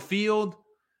defense off the field,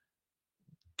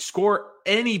 score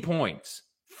any points,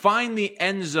 find the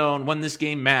end zone when this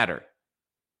game mattered.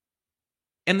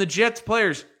 And the Jets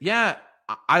players, yeah,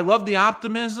 I love the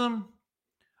optimism.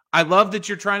 I love that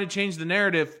you're trying to change the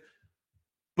narrative.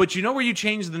 But you know where you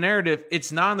change the narrative?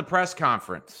 It's not in the press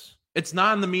conference. It's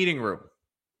not in the meeting room.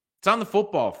 It's on the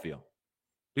football field.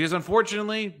 Because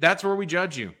unfortunately, that's where we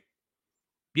judge you.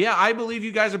 Yeah, I believe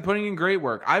you guys are putting in great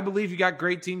work. I believe you got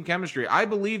great team chemistry. I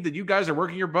believe that you guys are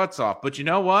working your butts off. But you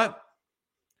know what?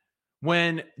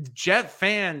 When Jet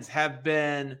fans have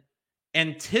been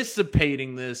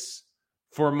anticipating this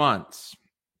for months,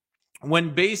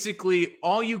 when basically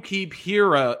all you keep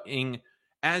hearing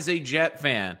as a Jet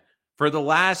fan for the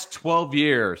last 12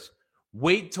 years,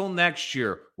 wait till next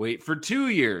year, wait for 2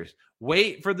 years,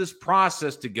 wait for this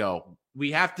process to go.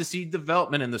 We have to see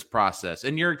development in this process.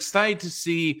 And you're excited to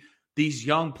see these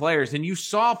young players. And you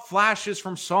saw flashes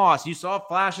from Sauce. You saw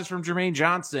flashes from Jermaine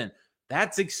Johnson.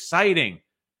 That's exciting.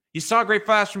 You saw a great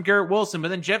flash from Garrett Wilson. But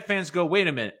then Jet fans go, wait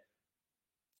a minute.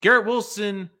 Garrett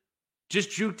Wilson just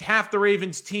juked half the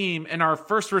Ravens team. And our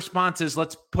first response is,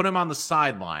 let's put him on the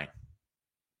sideline.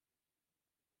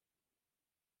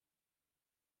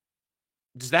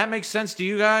 Does that make sense to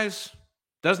you guys?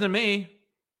 Doesn't to me.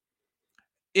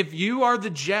 If you are the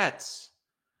Jets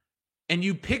and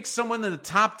you pick someone in the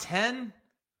top 10,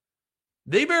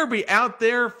 they better be out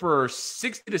there for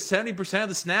 60 to 70% of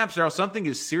the snaps, or else something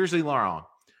is seriously wrong.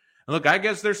 And look, I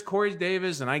guess there's Corey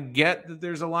Davis, and I get that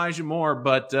there's Elijah Moore,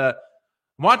 but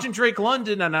I'm watching Drake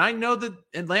London, and I know that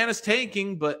Atlanta's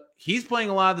tanking, but he's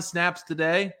playing a lot of the snaps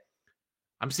today.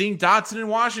 I'm seeing Dotson in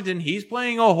Washington. He's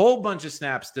playing a whole bunch of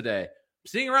snaps today. I'm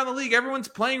seeing around the league, everyone's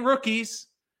playing rookies.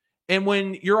 And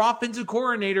when your offensive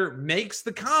coordinator makes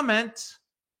the comment,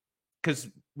 because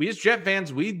we as Jet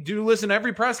fans, we do listen to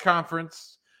every press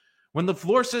conference, when the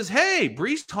floor says, hey,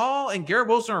 Breece Hall and Garrett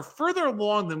Wilson are further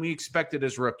along than we expected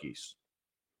as rookies,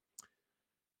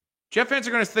 Jet fans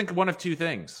are going to think one of two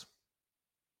things.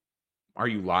 Are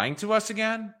you lying to us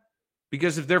again?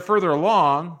 Because if they're further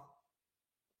along,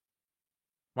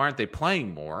 why aren't they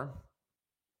playing more?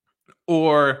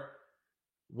 Or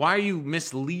why are you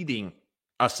misleading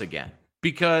us again?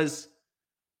 Because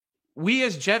we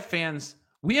as Jet fans,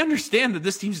 we understand that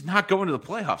this team's not going to the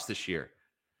playoffs this year.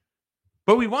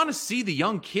 But we want to see the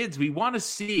young kids. We want to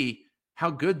see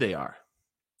how good they are.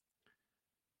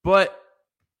 But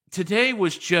today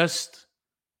was just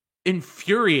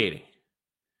infuriating.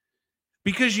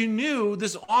 Because you knew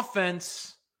this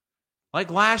offense,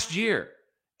 like last year,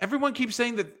 everyone keeps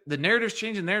saying that the narrative's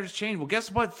changed and the narrative's changed. Well,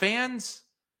 guess what, fans?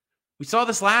 We saw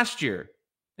this last year.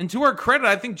 And to our credit,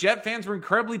 I think Jet fans were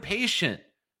incredibly patient.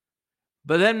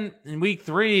 But then in week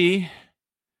 3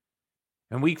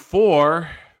 and week 4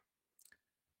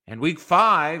 and week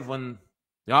 5, when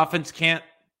the offense can't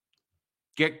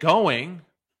get going,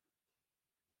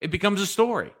 it becomes a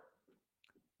story.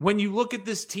 When you look at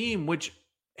this team, which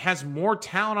has more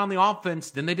talent on the offense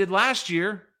than they did last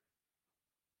year,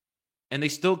 and they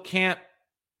still can't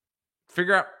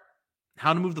figure out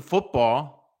how to move the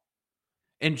football,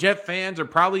 and Jet fans are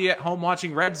probably at home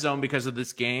watching Red Zone because of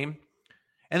this game,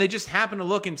 and they just happen to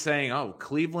look and saying, oh,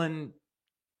 Cleveland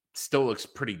still looks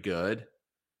pretty good.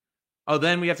 Oh,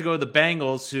 then we have to go to the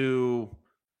Bengals, who,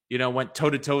 went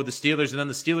toe-to-toe with the Steelers, and then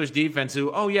the Steelers defense,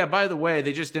 who, oh, yeah, by the way,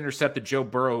 they just intercepted Joe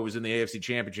Burrow, who was in the AFC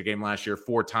Championship game last year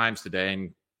 4 times today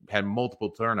and had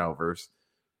multiple turnovers.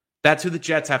 That's who the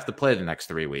Jets have to play the next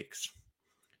 3 weeks.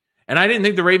 And I didn't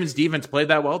think the Ravens defense played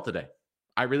that well today.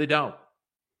 I really don't.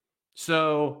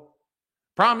 So,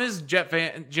 problem is,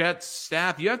 Jets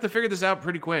staff, you have to figure this out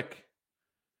pretty quick.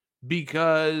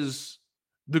 Because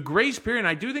the grace period,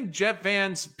 I do think Jet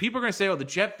fans, people are going to say, oh, the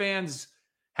Jet fans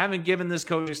haven't given this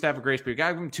coaching staff a grace period. Got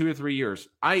to give them 2 or 3 years.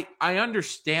 I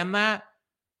understand that,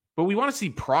 but we want to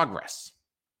see progress.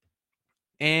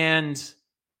 And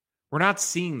we're not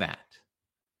seeing that.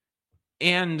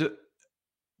 And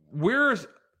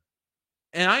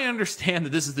I understand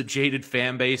that this is the jaded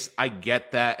fan base. I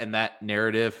get that and that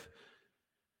narrative.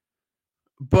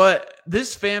 But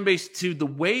this fan base, too, the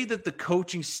way that the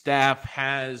coaching staff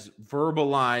has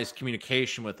verbalized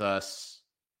communication with us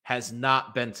has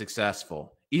not been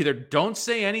successful. Either don't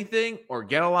say anything or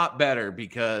get a lot better,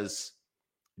 because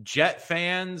Jet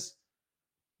fans,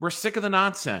 we're sick of the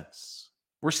nonsense.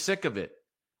 We're sick of it.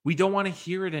 We don't want to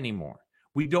hear it anymore.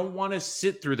 We don't want to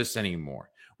sit through this anymore.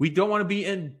 We don't want to be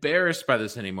embarrassed by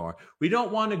this anymore. We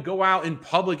don't want to go out in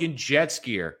public in Jets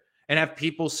gear and have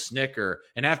people snicker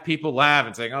and have people laugh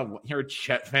and saying, oh, you're a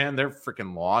Jet fan, they're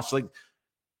freaking lost. Like,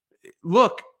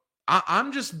 look,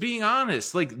 I'm just being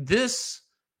honest. Like, this,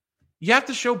 you have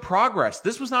to show progress.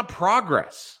 This was not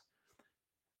progress.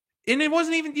 And it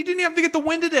wasn't even, you didn't have to get the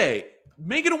win today.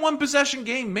 Make it a 1-possession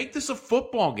game. Make this a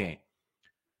football game.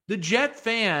 The Jet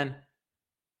fan,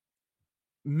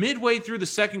 midway through the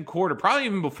second quarter, probably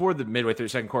even before the midway through the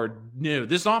second quarter, knew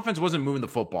this offense wasn't moving the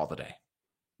football today.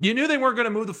 You knew they weren't going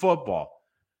to move the football.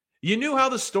 You knew how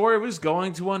the story was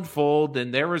going to unfold,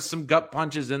 and there was some gut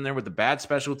punches in there with the bad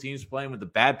special teams playing, with the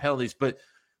bad penalties, but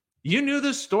you knew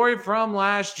the story from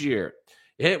last year.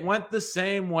 It went the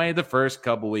same way the first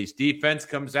couple weeks. Defense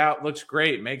comes out, looks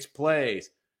great, makes plays.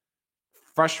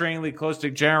 Frustratingly close to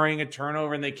generating a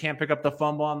turnover, and they can't pick up the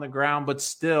fumble on the ground, but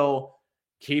still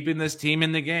keeping this team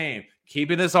in the game,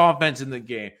 keeping this offense in the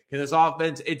game. And this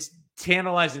offense, it's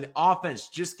tantalizing. The offense,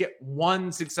 just get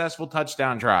one successful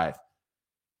touchdown drive.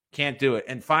 Can't do it.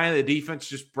 And finally, the defense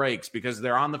just breaks because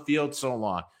they're on the field so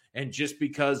long and just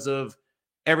because of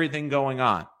everything going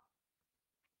on.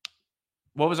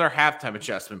 What was our halftime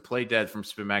adjustment? Play dead from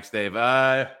Spin Max Dave.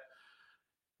 Was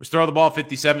throw the ball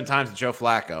 57 times to Joe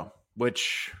Flacco,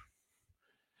 which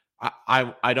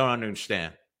I don't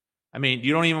understand. I mean,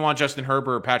 you don't even want Justin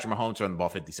Herbert or Patrick Mahomes throwing the ball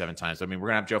 57 times. I mean, we're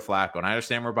going to have Joe Flacco, and I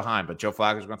understand we're behind, but Joe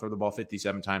Flacco's going to throw the ball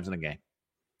 57 times in a game.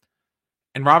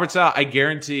 And Robert Saleh, I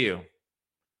guarantee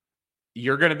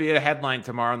you're going to be at a headline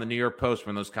tomorrow in the New York Post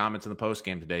when those comments in the post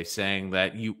game today saying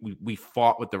that we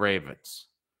fought with the Ravens.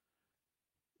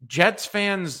 Jets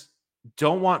fans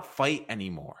don't want fight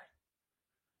anymore.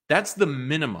 That's the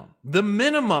minimum. The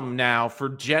minimum now for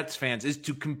Jets fans is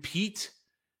to compete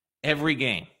every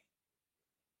game.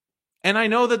 And I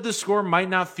know that the score might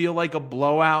not feel like a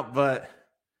blowout, but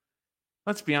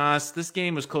let's be honest, this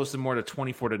game was close to more to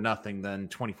 24-0 than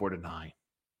 24-9.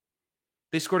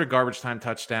 They scored a garbage time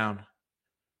touchdown.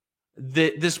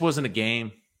 This wasn't a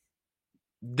game.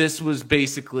 This was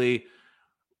basically,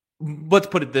 let's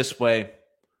put it this way.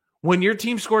 When your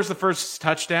team scores the first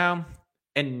touchdown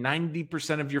and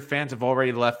 90% of your fans have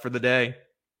already left for the day,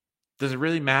 does it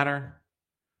really matter?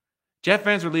 Jet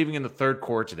fans are leaving in the third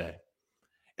quarter today.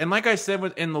 And like I said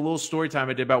in the little story time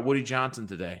I did about Woody Johnson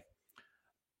today,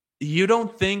 you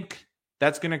don't think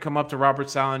that's going to come up to Robert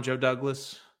Saleh and Joe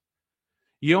Douglas?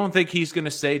 You don't think he's going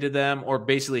to say to them or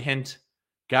basically hint,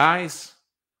 guys,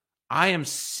 I am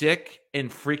sick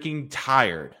and freaking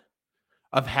tired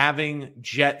of having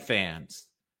Jet fans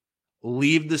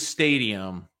leave the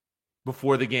stadium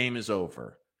before the game is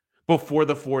over, before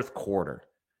the fourth quarter.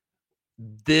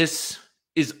 This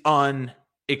is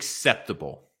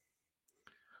unacceptable.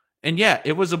 And yeah,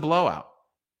 it was a blowout.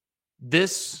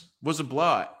 This was a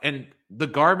blowout. And the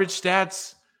garbage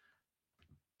stats,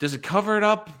 does it cover it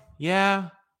up? Yeah.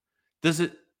 Does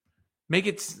it make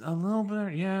it a little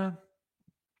better? Yeah.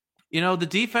 You know, the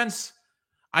defense,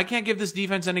 I can't give this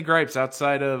defense any gripes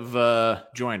outside of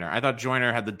Joyner. I thought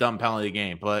Joyner had the dumb penalty of the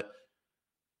game, but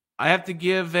I have to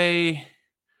give a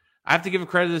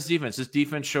credit to this defense. This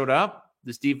defense showed up.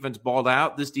 This defense balled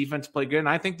out. This defense played good. And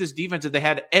I think this defense, if they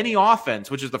had any offense,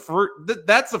 which is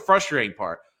that's the frustrating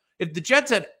part. If the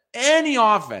Jets had any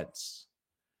offense,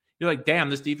 you're like, damn,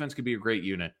 this defense could be a great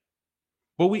unit.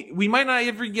 But we might not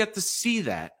ever get to see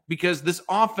that because this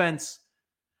offense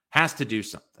has to do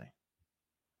something.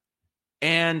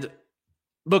 And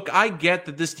look, I get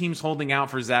that this team's holding out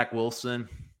for Zach Wilson,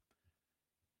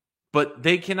 but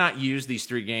they cannot use these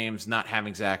 3 games not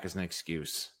having Zach as an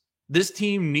excuse. This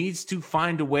team needs to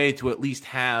find a way to at least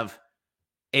have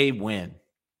a win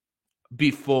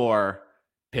before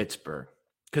Pittsburgh.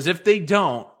 Because if they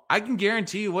don't, I can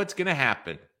guarantee you what's going to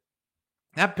happen.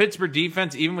 That Pittsburgh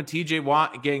defense, even with TJ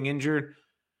Watt getting injured,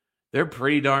 they're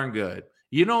pretty darn good.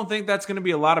 You don't think that's going to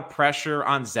be a lot of pressure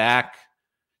on Zach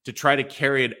to try to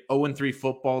carry an 0-3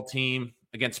 football team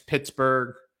against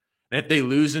Pittsburgh? And if they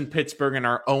lose in Pittsburgh and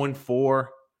are 0-4,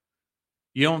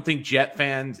 you don't think Jet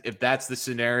fans, if that's the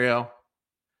scenario,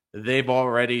 they've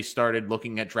already started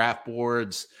looking at draft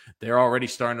boards. They're already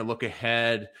starting to look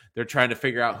ahead. They're trying to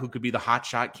figure out who could be the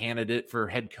hotshot candidate for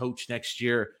head coach next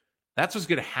year. That's what's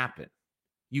going to happen.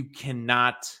 You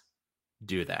cannot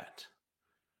do that.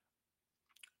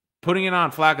 Putting it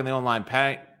on Flacco in the online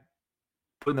pack,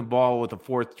 putting the ball with the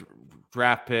 4th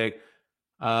draft pick.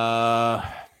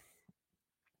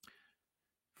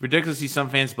 Ridiculously, some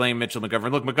fans blame Mitchell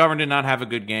McGovern. Look, McGovern did not have a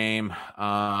good game.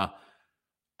 The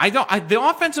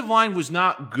offensive line was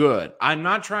not good. I'm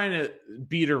not trying to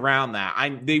beat around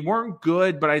that. They weren't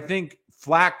good, but I think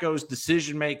Flacco's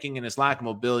decision-making and his lack of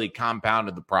mobility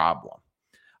compounded the problem.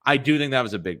 I do think that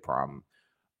was a big problem.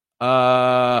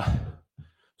 So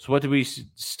what did we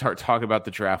start talking about the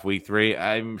draft week 3?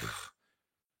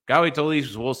 Gotta wait till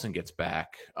Wilson gets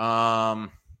back.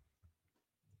 But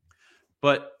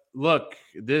look,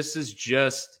 this is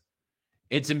just,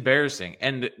 it's embarrassing.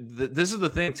 And this is the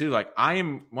thing too. Like, I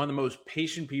am one of the most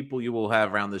patient people you will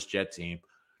have around this Jet team.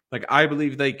 Like, I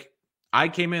believe I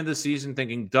came into the season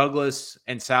thinking Douglas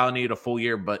and Saleh need a full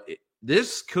year, but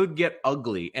this could get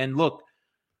ugly. And look,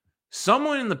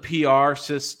 someone in the PR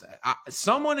system,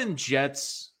 someone in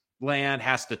Jets land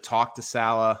has to talk to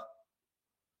Saleh,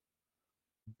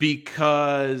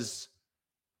 because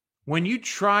when you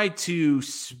try to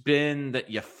spin that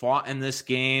you fought in this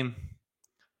game,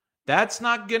 that's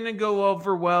not going to go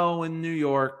over well in New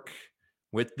York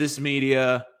with this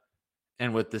media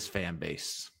and with this fan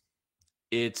base.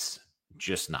 It's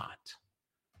just not.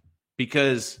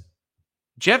 Because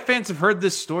Jet fans have heard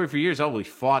this story for years. Oh, we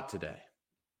fought today.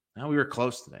 Now we were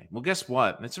close today. Well, guess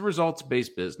what? It's a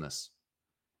results-based business.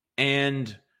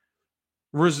 And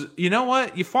you know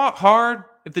what? You fought hard.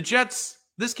 If the Jets,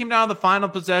 this came down to the final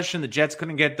possession, the Jets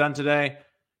couldn't get done today,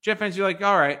 Jet fans, you're like,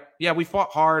 all right, yeah, we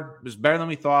fought hard. It was better than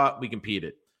we thought. We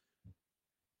competed.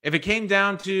 If it came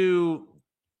down to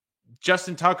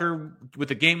Justin Tucker with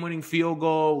a game-winning field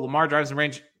goal, Lamar drives the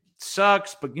range,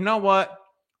 sucks. But you know what?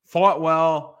 Fought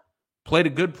well, played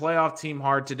a good playoff team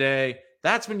hard today.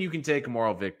 That's when you can take a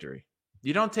moral victory.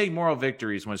 You don't take moral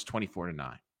victories when it's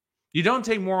 24-9. You don't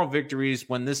take moral victories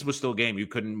when this was still a game. You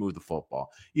couldn't move the football.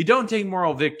 You don't take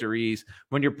moral victories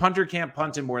when your punter can't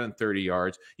punt in more than 30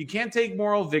 yards. You can't take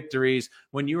moral victories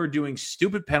when you are doing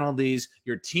stupid penalties.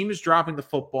 Your team is dropping the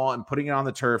football and putting it on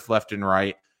the turf left and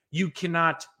right. You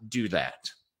cannot do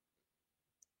that.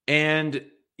 And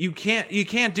you can't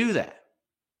do that.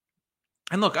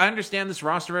 And look, I understand this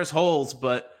roster has holes,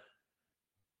 but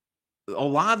a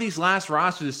lot of these last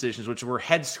roster decisions, which were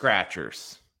head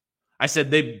scratchers, I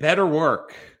said they better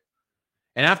work.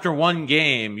 And after one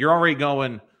game, you're already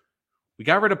going, we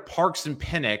got rid of Parks and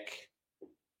Pinnock,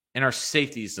 and our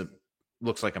safeties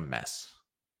looks like a mess.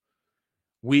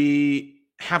 We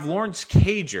have Lawrence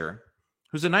Cager,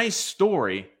 who's a nice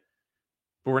story,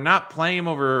 but we're not playing him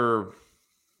over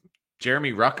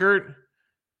Jeremy Ruckert,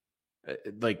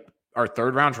 like our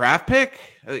third-round draft pick.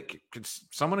 Could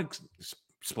someone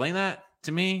explain that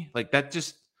to me? Like, that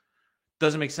just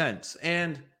doesn't make sense.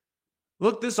 And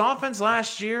look, this offense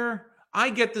last year, I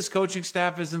get this coaching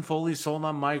staff isn't fully sold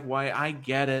on Mike White. I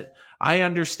get it. I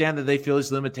understand that they feel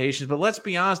his limitations, but let's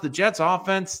be honest, the Jets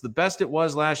offense, the best it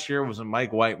was last year was when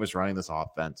Mike White was running this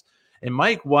offense. And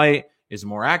Mike White is a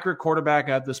more accurate quarterback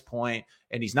at this point,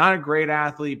 and he's not a great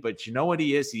athlete, but you know what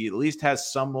he is? He at least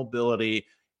has some mobility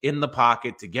in the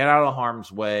pocket to get out of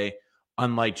harm's way,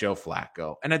 unlike Joe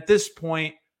Flacco. And at this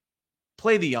point,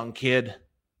 play the young kid,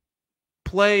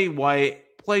 play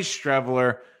White, play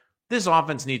Streveler. This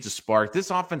offense needs a spark.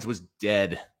 This offense was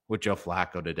dead with Joe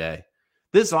Flacco today.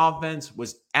 This offense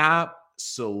was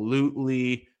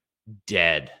absolutely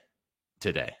dead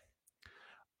today.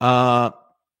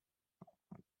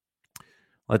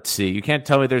 Let's see. You can't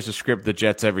tell me there's a script of the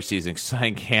Jets every season.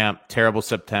 Sign camp, terrible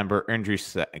September, injury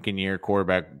second year,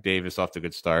 quarterback Davis off to a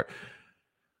good start.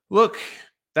 Look,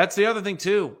 that's the other thing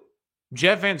too.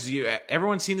 Jet fans,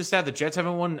 everyone's seen the stat. The Jets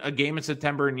haven't won a game in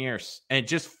September in years, and it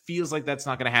just feels like that's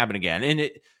not going to happen again.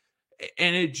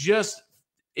 And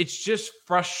it's just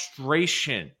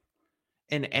frustration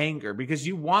and anger because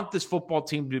you want this football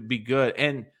team to be good.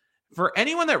 And for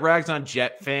anyone that rags on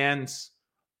Jet fans,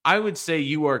 I would say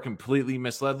you are completely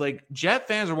misled. Like, Jet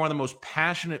fans are one of the most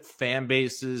passionate fan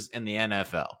bases in the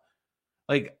NFL.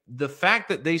 Like, the fact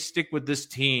that they stick with this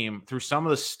team through some of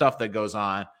the stuff that goes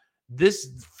on,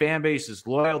 this fan base is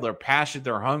loyal, they're passionate,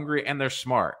 they're hungry, and they're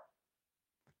smart.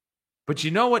 But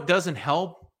you know what doesn't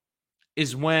help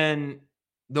is when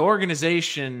the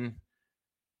organization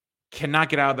cannot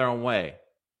get out of their own way.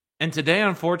 And today,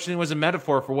 unfortunately, was a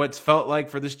metaphor for what's felt like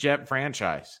for this Jet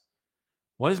franchise.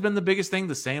 What has been the biggest thing?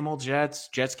 The same old Jets.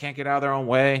 Jets can't get out of their own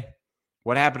way.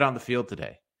 What happened on the field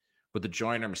today? With the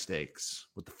Joyner mistakes,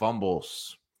 with the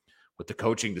fumbles, with the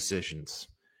coaching decisions.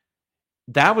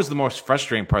 That was the most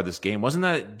frustrating part of this game. Wasn't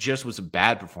that it just was a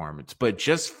bad performance, but it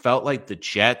just felt like the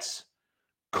Jets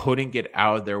couldn't get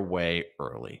out of their way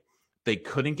early. They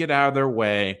couldn't get out of their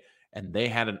way, and they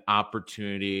had an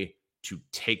opportunity to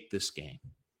take this game.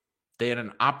 They had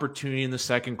an opportunity in the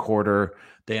second quarter.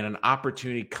 They had an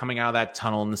opportunity coming out of that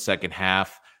tunnel in the second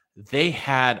half. They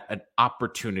had an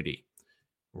opportunity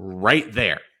right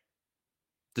there.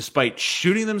 Despite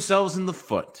shooting themselves in the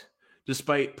foot,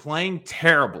 despite playing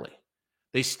terribly,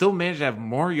 they still managed to have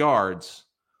more yards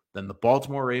than the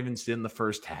Baltimore Ravens did in the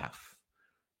first half.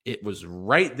 It was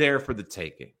right there for the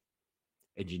taking.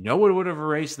 And you know what would have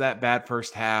erased that bad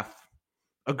first half?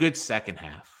 A good second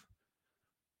half.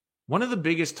 One of the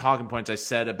biggest talking points I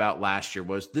said about last year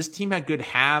was this team had good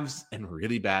halves and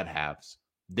really bad halves.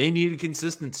 They needed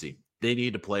consistency. They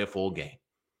needed to play a full game.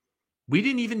 We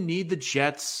didn't even need the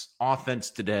Jets offense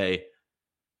today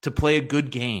to play a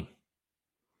good game.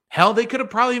 Hell, they could have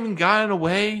probably even gotten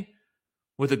away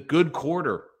with a good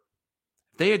quarter.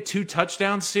 If they had 2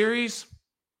 touchdown series,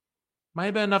 might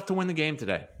have been enough to win the game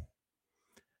today.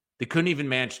 They couldn't even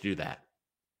manage to do that.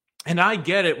 And I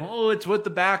get it. Oh, it's with the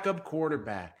backup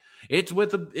quarterback.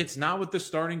 It's not with the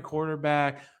starting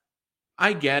quarterback.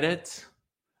 I get it.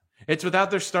 It's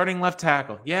without their starting left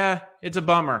tackle. Yeah, it's a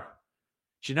bummer.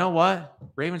 But you know what?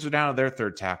 Ravens are down to their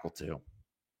third tackle too.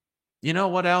 You know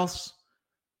what else?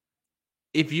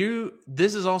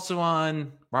 This is also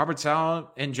on Robert Saleh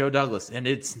and Joe Douglas, and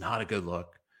it's not a good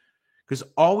look. Because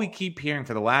all we keep hearing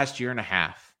for the last year and a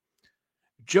half,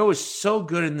 Joe is so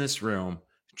good in this room.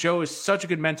 Joe is such a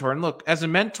good mentor. And look, as a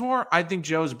mentor, I think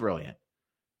Joe is brilliant.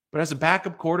 But as a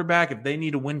backup quarterback, if they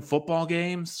need to win football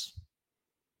games,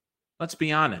 let's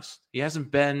be honest. He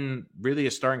hasn't been really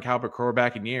a starting caliber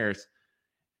quarterback in years.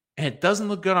 And it doesn't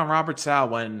look good on Robert Saleh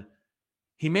when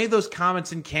he made those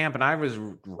comments in camp, and I was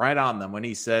right on them when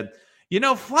he said,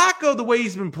 Flacco, the way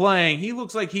he's been playing, he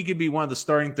looks like he could be one of the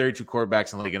starting 32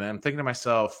 quarterbacks in the league. And I'm thinking to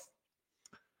myself,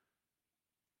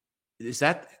 if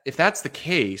that's the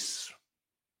case,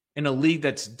 in a league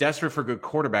that's desperate for good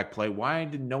quarterback play, why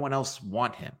did no one else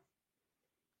want him?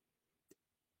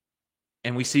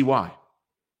 And we see why.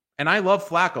 And I love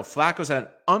Flacco. Flacco's had an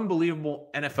unbelievable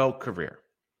NFL career.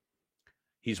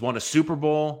 He's won a Super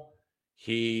Bowl.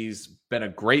 He's been a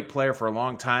great player for a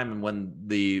long time. And when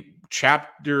the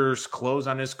chapters close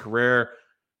on his career,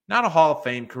 Not a Hall of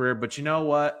Fame career, but you know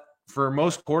what? For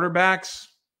most quarterbacks,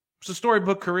 it's a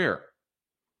storybook career.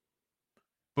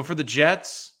 But for the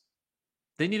Jets,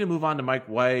 they need to move on to Mike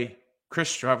White, Chris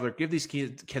Streveler, give these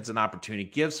kids an opportunity,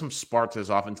 give some spark to this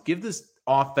offense, give this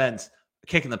offense a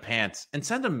kick in the pants, and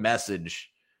send a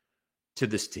message to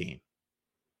this team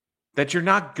that you're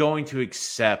not going to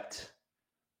accept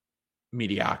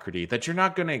mediocrity, that you're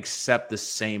not going to accept the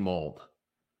same old,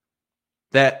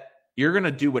 that you're going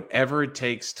to do whatever it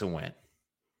takes to win.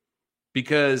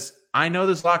 Because I know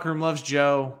this locker room loves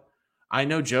Joe. I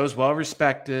know Joe's well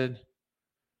respected,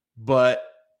 but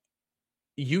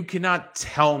you cannot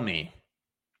tell me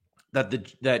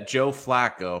that Joe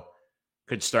Flacco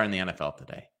could start in the NFL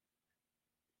today.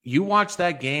 You watched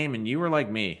that game and you were like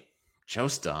me.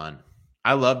 Joe's done.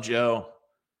 I love Joe,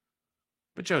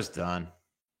 but Joe's done.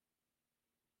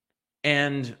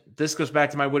 And this goes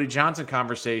back to my Woody Johnson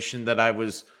conversation that I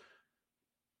was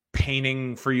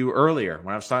painting for you earlier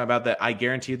when I was talking about that. I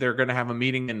guarantee they're going to have a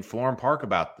meeting in Florham Park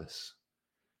about this.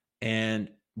 And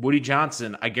Woody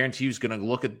Johnson, I guarantee you, is going to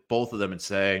look at both of them and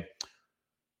say,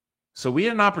 so we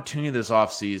had an opportunity this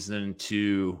offseason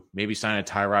to maybe sign a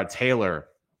Tyrod Taylor.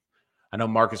 I know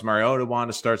Marcus Mariota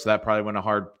wanted to start, so that probably went a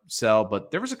hard sell.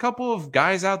 But there was a couple of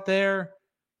guys out there,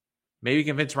 maybe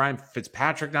convince Ryan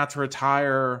Fitzpatrick not to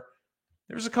retire.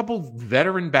 There was a couple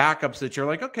veteran backups that you're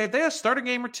like, okay, if they start a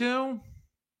game or two,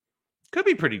 could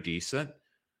be pretty decent.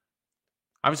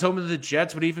 I was hoping the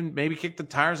Jets would even maybe kick the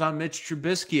tires on Mitch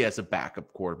Trubisky as a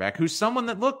backup quarterback, who's someone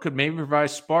that, look, could maybe provide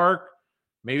spark,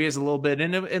 maybe has a little bit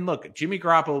in it. And look, Jimmy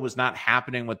Garoppolo was not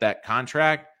happening with that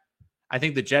contract. I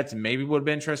think the Jets maybe would have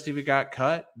been interested if he got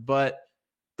cut. But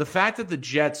the fact that the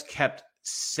Jets kept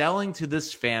selling to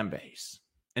this fan base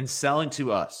and selling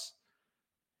to us,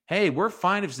 hey, we're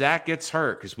fine if Zach gets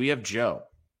hurt because we have Joe.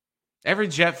 Every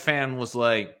Jet fan was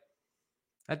like,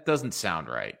 that doesn't sound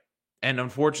right. And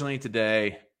unfortunately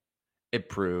today, it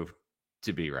proved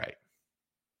to be right.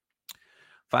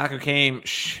 Flacco came,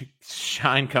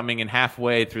 shine coming in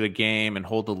halfway through the game and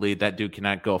hold the lead. That dude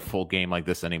cannot go a full game like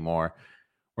this anymore.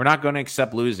 We're not going to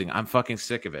accept losing. I'm fucking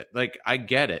sick of it. Like, I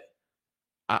get it.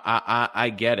 I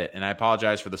get it. And I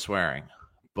apologize for the swearing.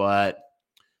 But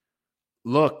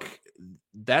look,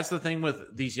 that's the thing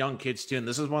with these young kids too. And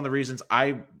this is one of the reasons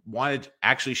I wanted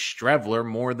actually Streveler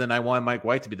more than I wanted Mike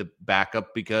White to be the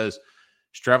backup, because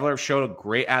Streveler showed a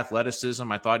great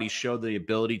athleticism. I thought he showed the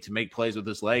ability to make plays with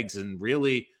his legs. And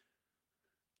really,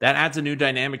 that adds a new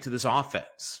dynamic to this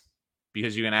offense,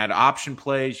 because you can add option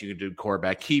plays. You can do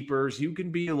quarterback keepers. You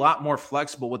can be a lot more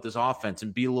flexible with this offense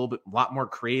and be a lot more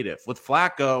creative. With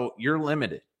Flacco, you're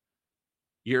limited.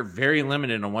 You're very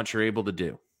limited on what you're able to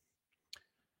do.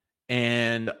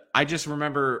 And I just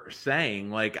remember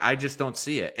saying, like, I just don't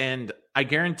see it. And I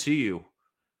guarantee you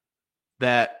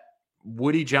that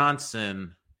Woody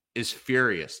Johnson is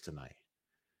furious tonight,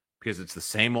 because it's the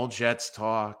same old Jets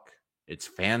talk. It's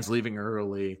fans leaving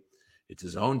early. It's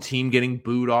his own team getting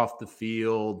booed off the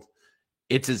field.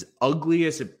 It's as ugly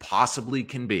as it possibly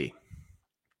can be.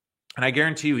 And I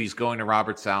guarantee you he's going to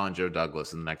Robert Saleh and Joe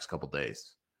Douglas in the next couple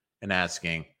days and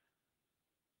asking,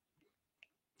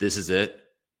 this is it?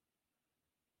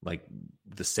 Like,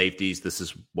 the safeties, this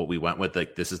is what we went with.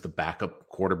 Like, this is the backup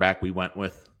quarterback we went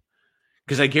with.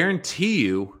 Because I guarantee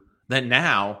you that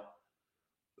now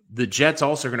the Jets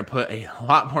also are going to put a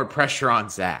lot more pressure on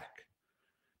Zach.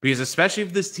 Because especially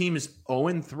if this team is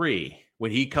 0-3 when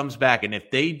he comes back, and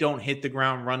if they don't hit the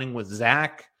ground running with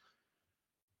Zach,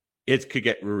 it could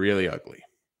get really ugly.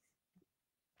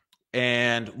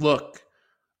 And look,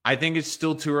 I think it's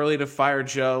still too early to fire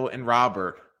Joe and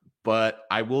Robert, but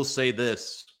I will say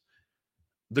this.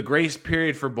 The grace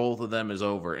period for both of them is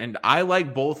over. And I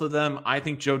like both of them. I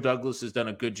think Joe Douglas has done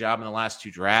a good job in the last two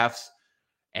drafts,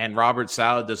 and Robert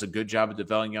Saleh does a good job of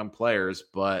developing young players,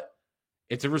 but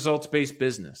it's a results-based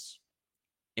business.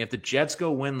 If the Jets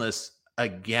go winless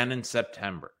again in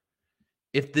September,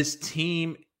 if this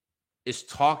team is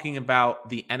talking about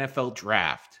the NFL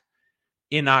draft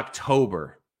in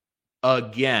October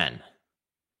again,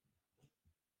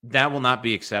 that will not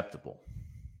be acceptable.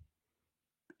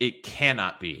 It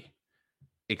cannot be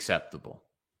acceptable.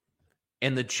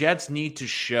 And the Jets need to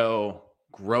show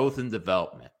growth and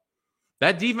development.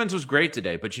 That defense was great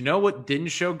today, but you know what didn't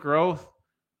show growth?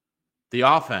 The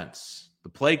offense, the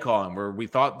play calling, where we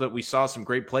thought that we saw some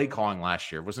great play calling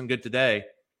last year. It wasn't good today.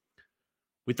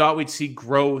 We thought we'd see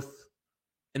growth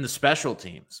in the special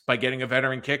teams by getting a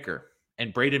veteran kicker.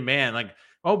 And Braden Mann, like,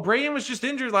 oh, Braden was just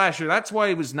injured last year. That's why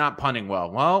he was not punting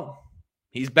well. Well,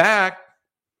 he's back.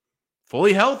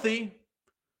 Fully healthy.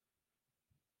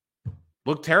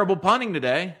 Looked terrible punting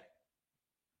today.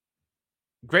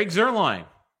 Greg Zuerlein,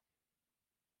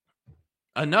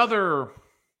 another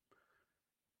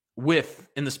whiff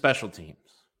in the special teams.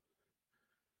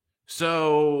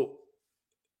 So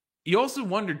you also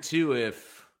wonder, too,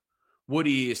 if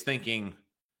Woody is thinking,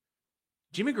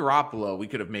 Jimmy Garoppolo, we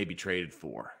could have maybe traded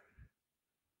for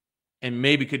and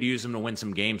maybe could use him to win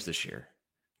some games this year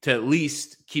to at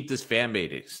least keep this fan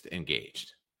base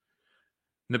engaged.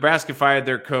 Nebraska fired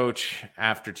their coach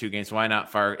after 2 games. Why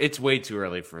not fire? It's way too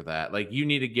early for that. Like, you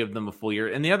need to give them a full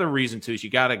year. And the other reason, too, is you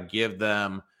got to give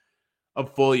them a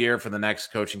full year for the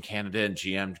next coaching candidate and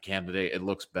GM candidate. It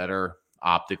looks better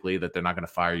optically that they're not going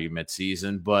to fire you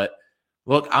midseason. But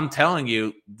look, I'm telling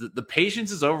you, the patience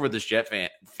is over with this Jet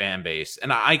fan base.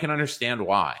 And I can understand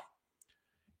why.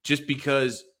 Just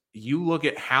because you look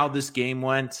at how this game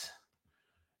went,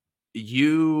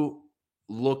 you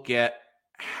look at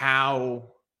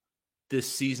how this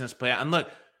season has played out. And look,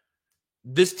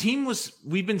 this team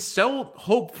we've been so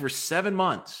hoped for 7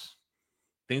 months.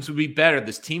 Things would be better.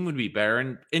 This team would be better.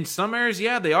 And in some areas,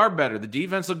 yeah, they are better. The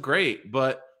defense looked great,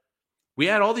 but we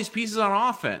had all these pieces on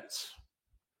offense.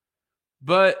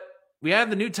 But we had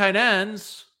the new tight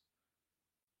ends,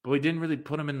 but we didn't really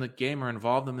put them in the game or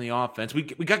involve them in the offense. We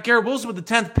got Garrett Wilson with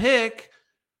the 10th pick.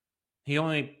 He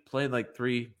only played like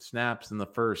 3 snaps in the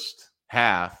first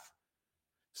half.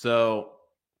 So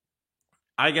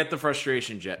I get the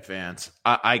frustration, Jet fans.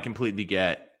 I completely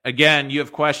get. Again, you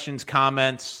have questions,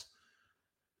 comments,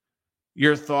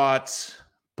 your thoughts,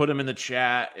 put them in the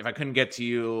chat. If I couldn't get to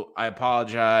you, I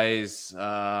apologize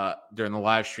during the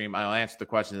live stream. I'll answer the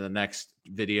question in the next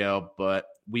video, but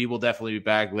we will definitely be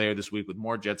back later this week with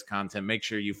more Jets content. Make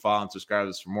sure you follow and subscribe to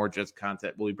us for more Jets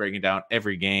content. We'll be breaking down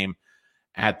every game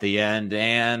at the end.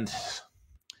 And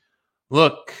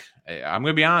look, I'm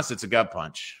going to be honest, it's a gut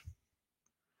punch.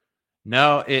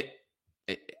 No, it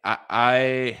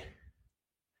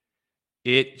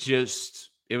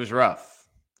was rough.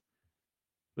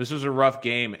 This was a rough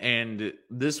game, and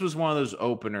this was one of those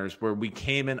openers where we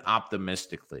came in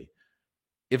optimistically.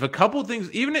 If a couple things,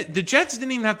 the Jets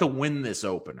didn't even have to win this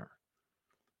opener.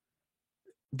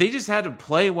 They just had to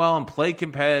play well and play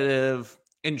competitive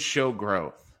and show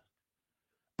growth.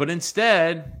 But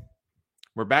instead,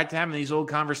 we're back to having these old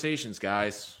conversations,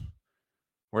 guys,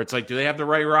 where it's like, do they have the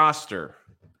right roster?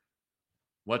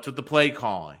 What's with the play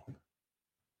calling?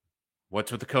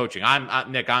 What's with the coaching?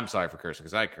 Nick, I'm sorry for cursing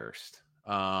because I cursed.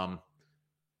 How's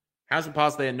it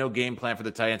possible they had no game plan for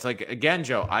the Titans? Like, again,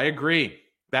 Joe, I agree.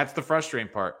 That's the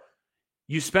frustrating part.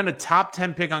 You spend a top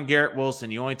 10 pick on Garrett Wilson.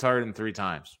 You only targeted him 3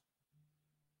 times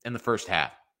in the first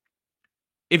half.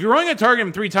 If you're only going to target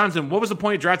him 3 times, then what was the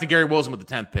point of drafting Garrett Wilson with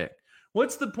the 10th pick?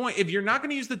 What's the point? If you're not going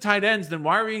to use the tight ends, then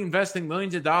why are we investing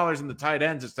millions of dollars in the tight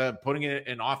ends instead of putting it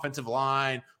in offensive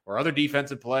line or other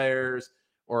defensive players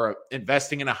or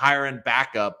investing in a higher end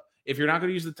backup if you're not going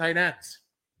to use the tight ends?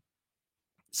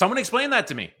 Someone explain that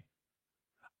to me.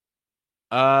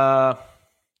 Cannot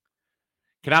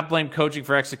blame coaching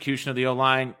for execution of the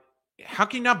O-line. How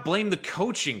can you not blame the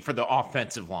coaching for the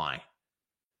offensive line?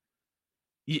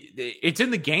 It's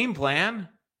in the game plan.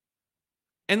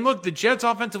 And look, the Jets'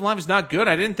 offensive line was not good.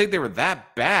 I didn't think they were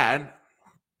that bad.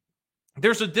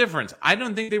 There's a difference. I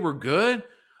don't think they were good.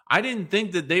 I didn't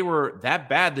think that they were that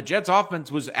bad. The Jets'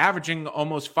 offense was averaging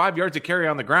almost 5 yards a carry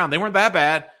on the ground. They weren't that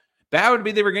bad. Bad would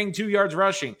be they were getting 2 yards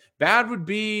rushing. Bad would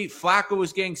be Flacco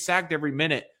was getting sacked every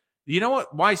minute. You know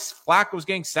what? Why Flacco was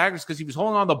getting sacked is because he was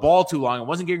holding on the ball too long and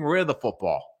wasn't getting rid of the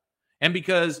football. And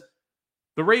because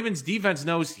the Ravens defense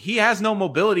knows he has no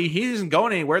mobility. He isn't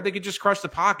going anywhere. They could just crush the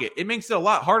pocket. It makes it a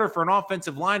lot harder for an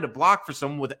offensive line to block for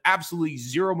someone with absolutely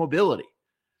zero mobility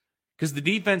because the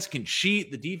defense can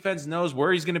cheat. The defense knows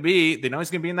where he's going to be. They know he's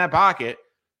going to be in that pocket.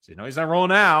 So they know he's not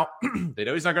rolling out. They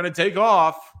know he's not going to take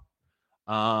off.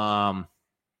 I'm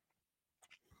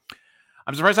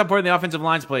surprised how poor the offensive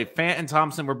lines played. Fant and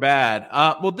Thompson were bad.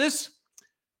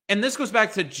 This goes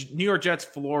back to New York Jets,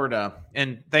 Florida.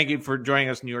 And thank you for joining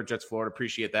us, New York Jets, Florida.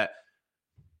 Appreciate that.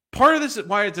 Part of this is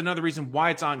why it's another reason why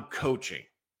it's on coaching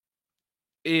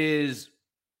is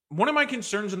one of my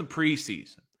concerns in the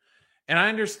preseason. And I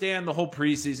understand the whole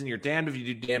preseason. You're damned if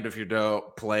you do, damned if you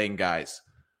don't playing guys.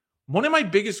 One of my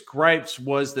biggest gripes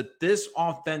was that this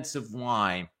offensive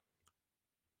line,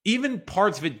 even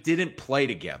parts of it didn't play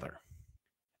together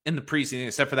in the preseason,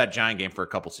 except for that Giant game for a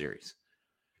couple series.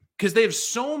 Because they have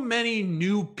so many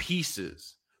new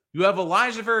pieces. You have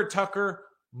Elijah Vera-Tucker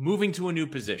moving to a new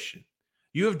position.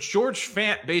 You have George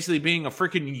Fant basically being a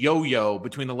freaking yo-yo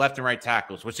between the left and right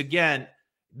tackles, which again,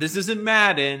 this isn't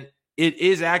Madden. It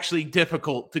is actually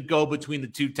difficult to go between the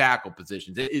 2 tackle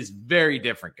positions. It is very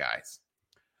different, guys.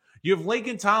 You have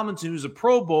Laken Tomlinson, who's a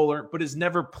Pro Bowler, but has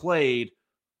never played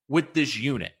with this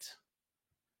unit.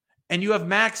 And you have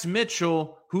Max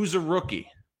Mitchell, who's a rookie,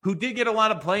 who did get a lot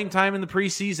of playing time in the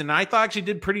preseason. I thought actually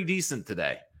did pretty decent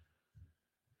today.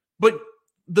 But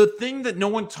the thing that no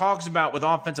one talks about with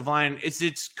offensive line is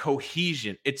its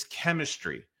cohesion, its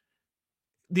chemistry.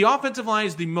 The offensive line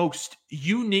is the most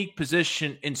unique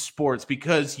position in sports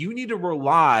because you need to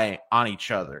rely on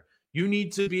each other. You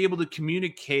need to be able to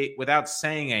communicate without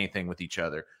saying anything with each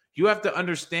other. You have to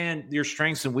understand your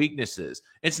strengths and weaknesses.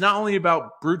 It's not only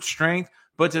about brute strength,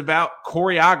 but it's about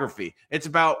choreography. It's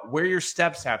about where your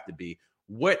steps have to be.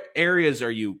 What areas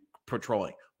are you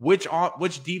patrolling? Which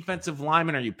defensive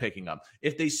lineman are you picking up?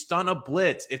 If they stun a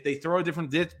blitz, if they throw a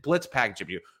different blitz package of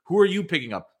you, who are you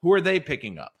picking up? Who are they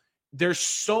picking up? There's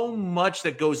so much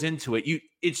that goes into it.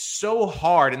 It's so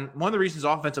hard. And one of the reasons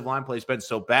offensive line play has been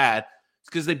so bad is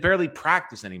because they barely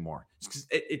practice anymore. It's because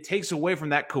it takes away from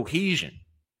that cohesion.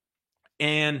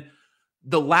 And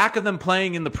the lack of them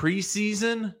playing in the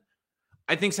preseason,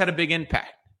 I think, has had a big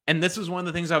impact. And this was one of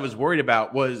the things I was worried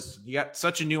about was you got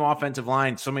such a new offensive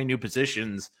line, so many new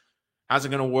positions. How's it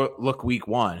going to look week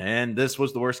one? And this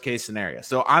was the worst case scenario.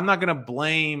 So I'm not going to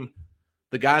blame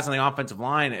the guys on the offensive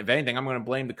line. If anything, I'm going to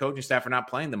blame the coaching staff for not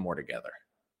playing them more together.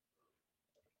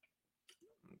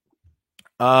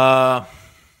 Spinmax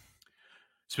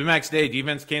Day,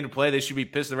 defense came to play. They should be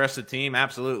pissed the rest of the team.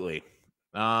 Absolutely.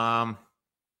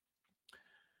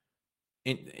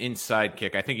 Inside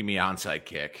kick. I think you mean onside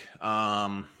kick.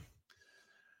 I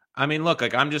mean, look,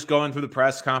 like I'm just going through the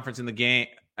press conference in the game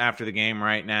after the game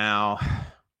right now.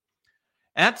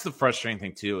 That's the frustrating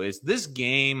thing too, is this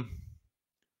game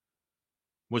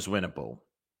was winnable.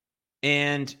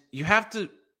 And you have to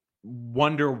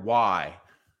wonder why.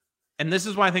 And this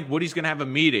is why I think Woody's going to have a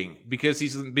meeting, because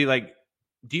he's going to be like,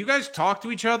 do you guys talk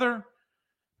to each other?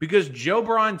 Because Joe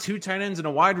Braun, 2 tight ends and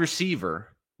a wide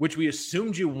receiver, which we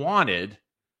assumed you wanted,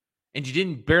 and you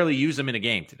didn't barely use them in a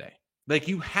game today. Like,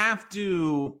 you have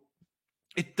to,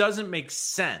 it doesn't make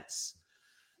sense.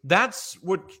 This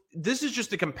is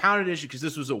just a compounded issue because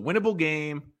this was a winnable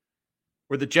game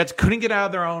where the Jets couldn't get out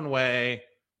of their own way.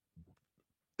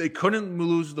 They couldn't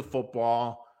lose the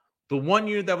football. The one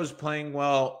unit that was playing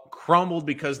well crumbled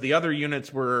because the other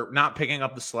units were not picking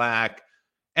up the slack.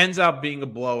 Ends up being a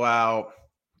blowout.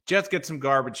 Jets get some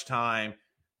garbage time.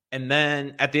 And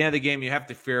then at the end of the game, you have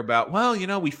to fear about, well,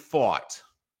 we fought.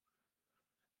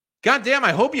 God damn,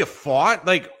 I hope you fought.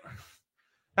 Like,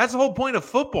 that's the whole point of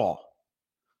football.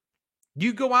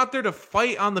 You go out there to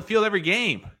fight on the field every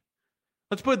game.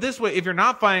 Let's put it this way. If you're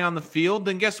not fighting on the field,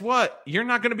 then guess what? You're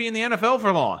not going to be in the NFL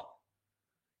for long.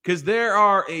 Because there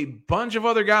are a bunch of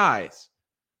other guys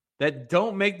that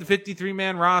don't make the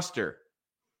 53-man roster.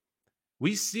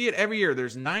 We see it every year.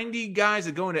 There's 90 guys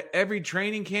that go into every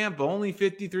training camp, but only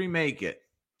 53 make it.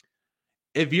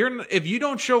 If you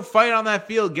don't show fight on that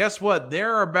field, guess what?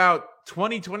 There are about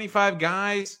 20, 25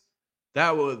 guys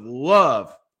that would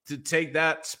love to take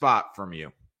that spot from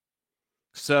you.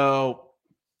 So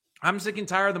I'm sick and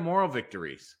tired of the moral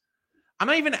victories. I'm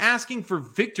not even asking for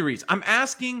victories. I'm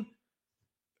asking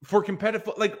for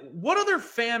competitive. Like, what other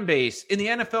fan base in the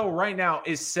NFL right now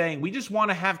is saying we just want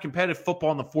to have competitive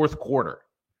football in the fourth quarter?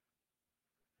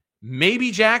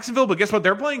 Maybe Jacksonville, but guess what?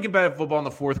 They're playing competitive football in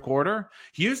the fourth quarter.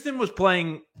 Houston was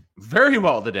playing very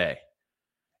well today.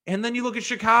 And then you look at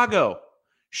Chicago.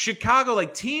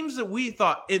 Like teams that we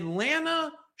thought,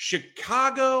 Atlanta,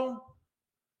 Chicago,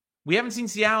 we haven't seen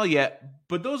Seattle yet,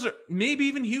 but those are, maybe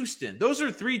even Houston. Those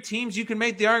are 3 teams you can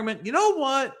make the argument, you know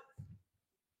what?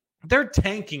 They're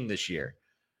tanking this year.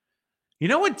 You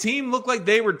know what team looked like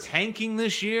they were tanking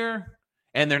this year?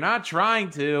 And they're not trying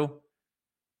to.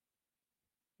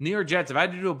 New York Jets. If I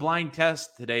had to do a blind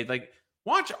test today, like,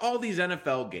 watch all these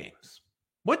NFL games.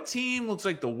 What team looks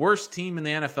like the worst team in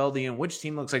the NFL, and which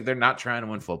team looks like they're not trying to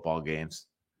win football games?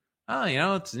 Oh,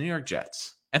 it's the New York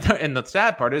Jets. And the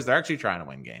sad part is they're actually trying to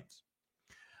win games.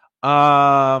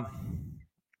 All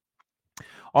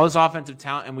this offensive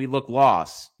talent, and we look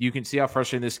lost. You can see how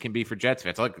frustrating this can be for Jets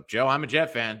fans. Like, Joe, I'm a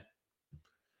Jet fan.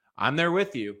 I'm there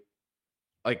with you.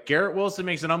 Like, Garrett Wilson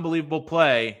makes an unbelievable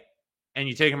play, and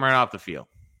you take him right off the field.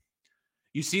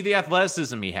 You see the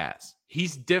athleticism he has.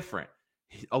 He's different.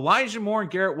 Elijah Moore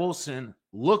and Garrett Wilson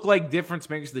look like difference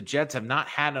makers the Jets have not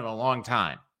had in a long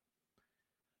time.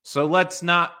 So let's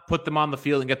not put them on the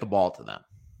field and get the ball to them.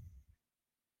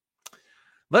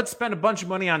 Let's spend a bunch of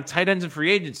money on tight ends and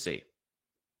free agency.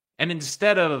 And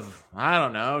instead of,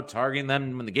 targeting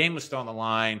them when the game was still on the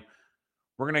line,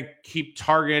 we're going to keep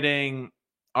targeting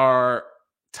our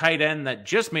tight end that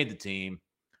just made the team,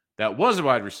 that was a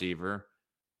wide receiver,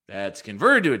 that's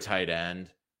converted to a tight end,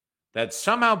 that's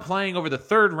somehow playing over the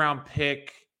 3rd round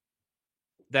pick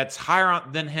that's higher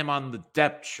than him on the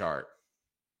depth chart.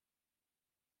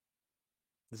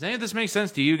 Does any of this make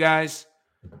sense to you guys?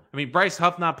 I mean, Bryce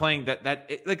Huff not playing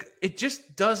it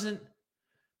just doesn't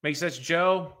make sense.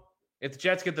 Joe, if the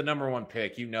Jets get the number 1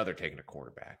 pick, you know they're taking a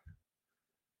quarterback.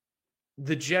 If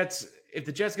the Jets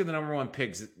get the number 1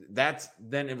 picks,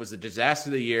 then it was a disaster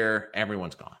of the year.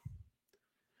 Everyone's gone.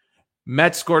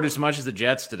 Mets scored as much as the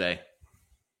Jets today.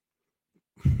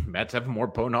 Mets have a more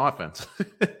potent offense.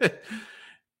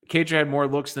 Cager had more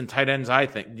looks than tight ends, I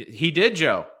think. He did,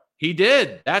 Joe. He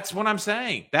did. That's what I'm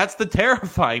saying. That's the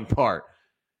terrifying part.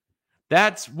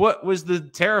 That's what was the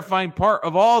terrifying part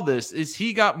of all this, is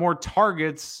he got more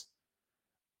targets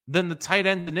than the tight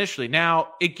end initially. Now,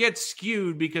 it gets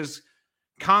skewed because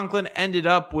Conklin ended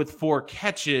up with 4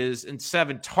 catches and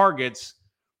 7 targets,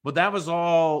 but that was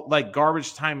all like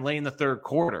garbage time late in the third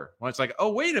quarter. When it's like,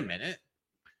 oh, wait a minute.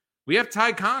 We have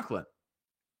Ty Conklin.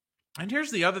 And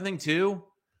here's the other thing, too.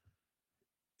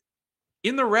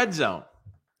 In the red zone,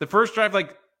 the first drive,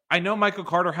 I know Michael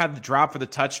Carter had the drop for the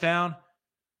touchdown,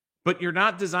 but you're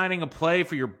not designing a play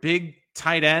for your big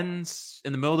tight ends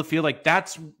in the middle of the field.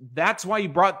 That's why you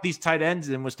brought these tight ends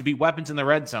in, was to be weapons in the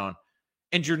red zone.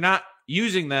 And you're not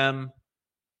using them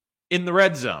in the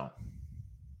red zone.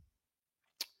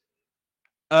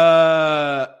 It's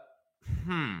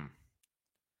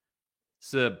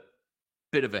a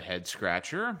bit of a head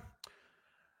scratcher.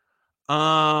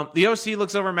 The OC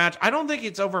looks overmatched. I don't think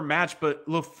it's overmatched, but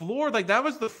LaFleur, that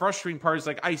was the frustrating part. Is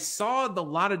I saw a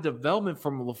lot of development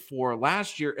from LaFleur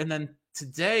last year, and then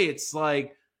today it's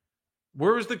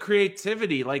where was the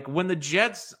creativity? When the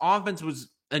Jets offense was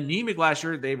anemic last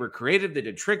year, they were creative. They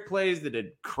did trick plays. They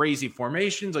did crazy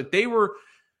formations. They were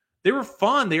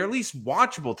fun. They were at least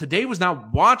watchable. Today was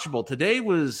not watchable. Today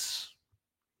was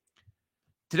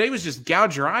just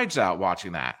gouge your eyes out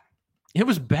watching that. It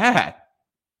was bad.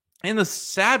 And the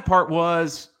sad part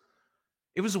was,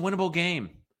 it was a winnable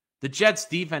game. The Jets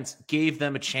defense gave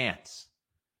them a chance.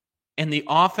 And the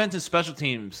offense and special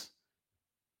teams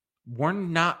were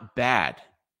not bad.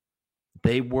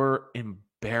 They were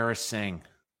embarrassing.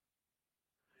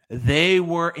 They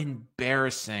were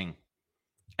embarrassing.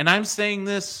 And I'm saying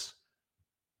this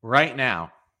right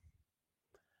now.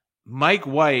 Mike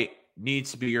White needs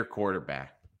to be your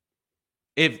quarterback.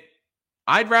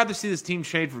 I'd rather see this team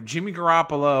trade for Jimmy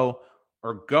Garoppolo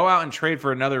or go out and trade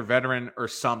for another veteran or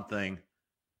something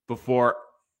before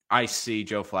I see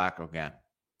Joe Flacco again.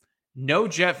 No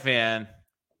Jet fan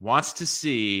wants to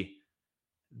see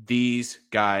these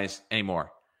guys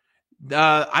anymore.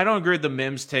 I don't agree with the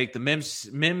Mims take. The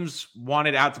Mims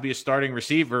wanted out to be a starting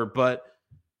receiver, but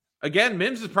again,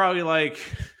 Mims is probably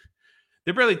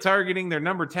they're barely targeting their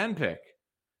number 10 pick.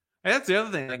 And that's the other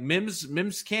thing.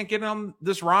 Mims can't get on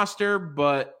this roster,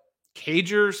 but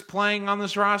Cager's playing on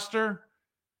this roster.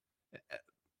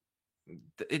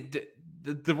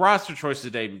 The roster choices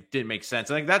today didn't make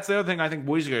sense. I think that's the other thing. I think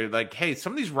boys are hey,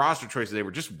 some of these roster choices today were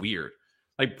just weird.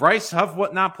 Bryce Huff,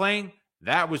 not playing,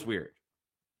 that was weird.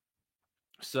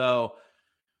 So,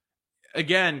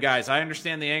 again, guys, I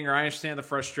understand the anger. I understand the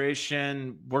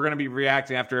frustration. We're going to be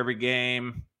reacting after every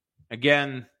game.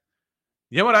 Again,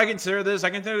 you know what I consider this? I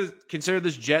consider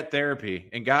this Jet therapy.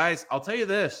 And guys, I'll tell you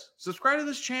this. Subscribe to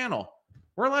this channel.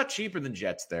 We're a lot cheaper than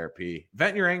Jets therapy.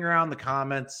 Vent your anger out in the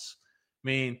comments. I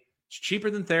mean, it's cheaper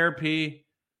than therapy.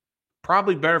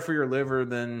 Probably better for your liver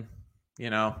than,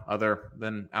 other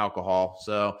than alcohol.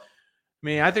 So,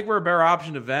 I think we're a better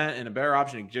option to vent and a better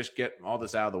option to just get all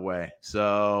this out of the way.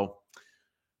 So,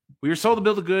 we were sold a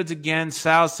bill of goods again.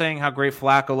 Sal's saying how great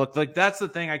Flacco looked. That's the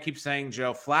thing I keep saying,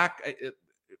 Joe.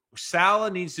 Salah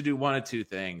needs to do one of two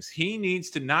things. He needs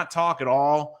to not talk at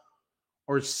all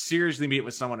or seriously meet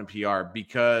with someone in PR,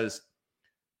 because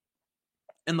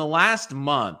in the last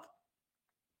month,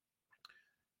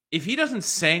 if he doesn't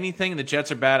say anything and the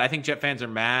Jets are bad, I think Jet fans are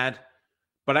mad.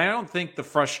 But I don't think the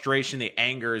frustration, the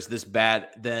anger is this bad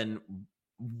than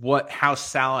how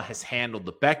Salah has handled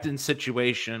the Becton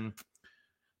situation,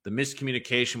 the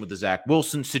miscommunication with the Zach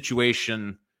Wilson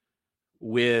situation,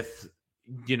 with,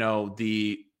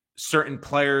 the certain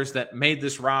players that made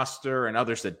this roster and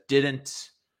others that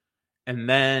didn't. And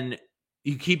then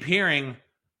you keep hearing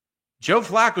Joe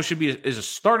Flacco is a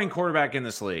starting quarterback in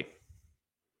this league.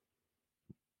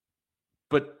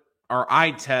 But our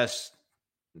eye test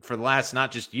for the last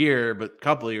not just year, but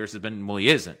couple of years has been, well, he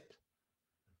isn't.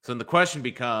 So then the question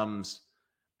becomes,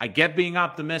 I get being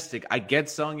optimistic. I get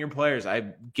selling your players.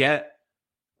 I get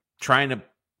trying to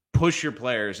push your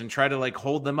players and try to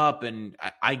hold them up. And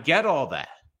I get all that.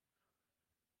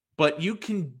 But you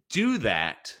can do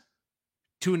that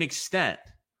to an extent.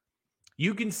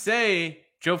 You can say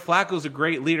Joe Flacco is a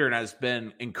great leader and has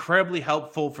been incredibly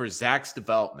helpful for Zach's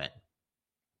development.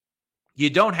 You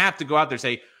don't have to go out there and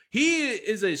say, he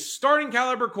is a starting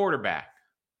caliber quarterback.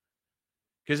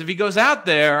 Because if he goes out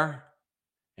there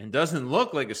and doesn't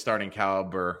look like a starting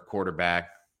caliber quarterback,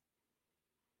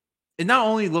 it not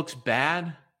only looks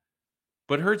bad,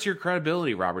 but hurts your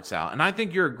credibility, Robert Saleh. And I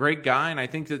think you're a great guy, and I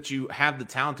think that you have the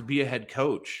talent to be a head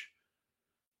coach.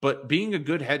 But being a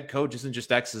good head coach isn't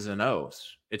just X's and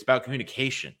O's. It's about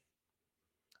communication.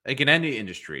 Like in any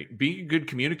industry, being a good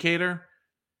communicator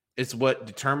is what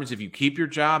determines if you keep your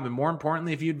job and, more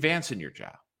importantly, if you advance in your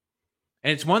job.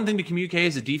 And it's one thing to communicate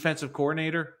as a defensive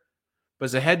coordinator, but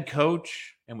as a head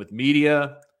coach and with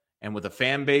media and with a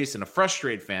fan base and a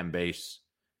frustrated fan base,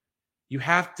 you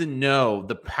have to know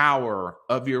the power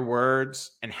of your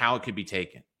words and how it could be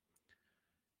taken.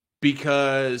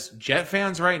 Because Jet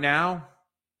fans right now,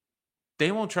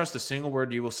 they won't trust a single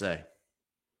word you will say.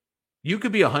 You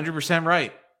could be 100%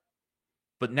 right,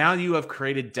 but now you have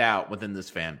created doubt within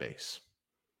this fan base.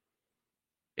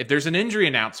 If there's an injury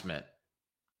announcement,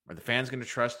 are the fans going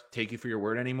to take you for your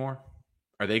word anymore?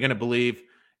 Are they going to believe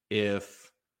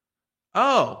if,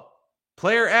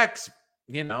 player X,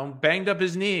 banged up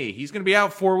his knee, he's going to be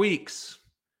out 4 weeks?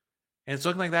 And it's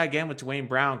looking like that again with Dwayne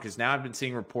Brown, because now I've been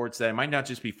seeing reports that it might not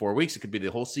just be 4 weeks, it could be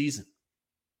the whole season.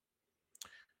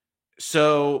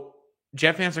 So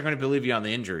Jet fans are going to believe you on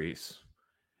the injuries.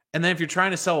 And then if you're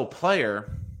trying to sell a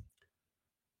player,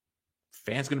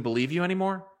 fans going to believe you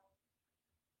anymore?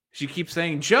 She keeps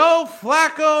saying, Joe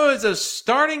Flacco is a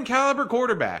starting caliber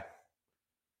quarterback.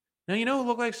 Now, you know who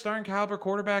look like starting caliber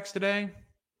quarterbacks today?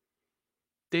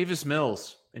 Davis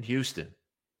Mills in Houston.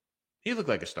 He looked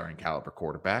like a starting caliber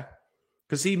quarterback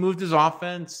because he moved his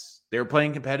offense. They were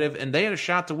playing competitive, and they had a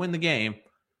shot to win the game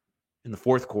in the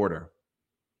fourth quarter.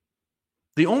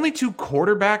 The only two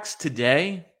quarterbacks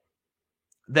today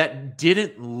that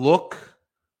didn't look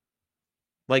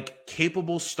like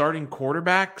capable starting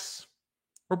quarterbacks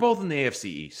were both in the AFC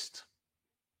East.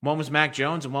 One was Mac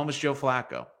Jones and one was Joe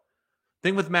Flacco.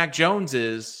 Thing with Mac Jones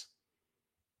is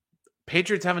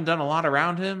Patriots haven't done a lot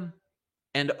around him.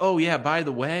 And by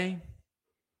the way,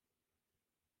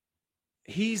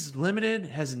 he's limited,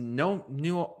 has no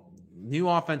new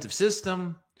offensive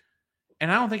system.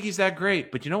 And I don't think he's that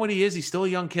great. But you know what he is? He's still a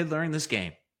young kid learning this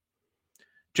game.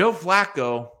 Joe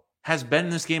Flacco has been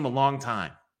in this game a long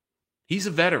time. He's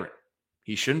a veteran.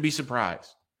 He shouldn't be surprised.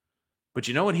 But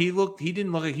you know what? He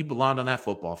didn't look like he belonged on that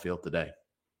football field today.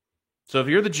 So if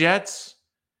you're the Jets,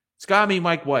 it's got to be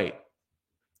Mike White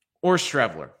or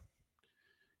Streveler.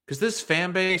 Because this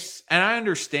fan base, and I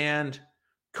understand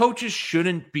coaches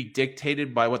shouldn't be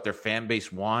dictated by what their fan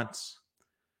base wants.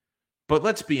 But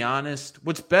let's be honest,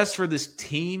 what's best for this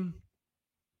team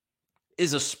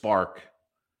is a spark.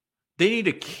 They need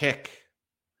a kick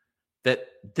that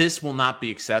this will not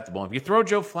be acceptable. If you throw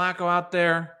Joe Flacco out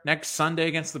there next Sunday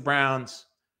against the Browns,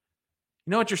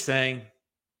 you know what you're saying?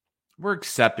 We're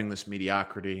accepting this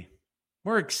mediocrity.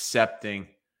 We're accepting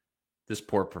this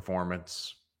poor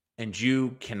performance. And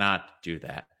you cannot do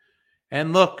that.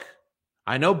 And look,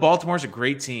 I know Baltimore's a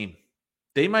great team.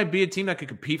 They might be a team that could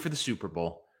compete for the Super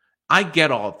Bowl. I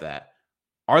get all of that.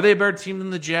 Are they a better team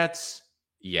than the Jets?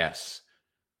 Yes.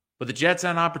 But the Jets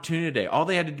had an opportunity today. All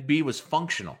they had to be was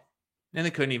functional. And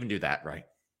they couldn't even do that right.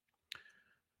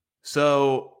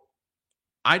 So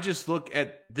I just look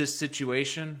at this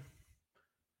situation.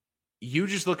 You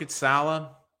just look at Saleh.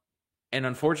 And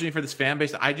unfortunately for this fan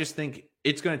base, I just think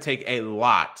it's going to take a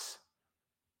lot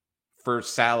for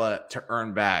Saleh to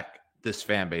earn back this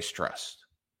fan base trust.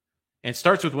 And it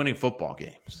starts with winning football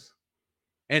games.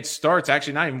 And it starts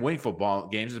actually not even winning football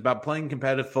games. It's about playing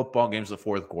competitive football games in the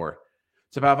fourth quarter.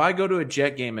 It's about if I go to a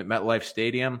Jet game at MetLife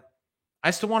Stadium,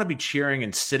 I still want to be cheering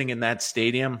and sitting in that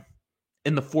stadium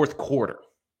in the fourth quarter.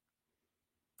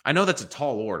 I know that's a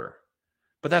tall order,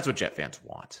 but that's what Jet fans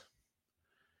want.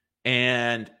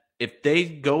 And if they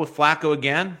go with Flacco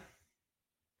again,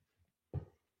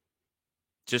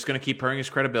 just going to keep hurting his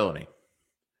credibility.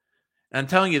 And I'm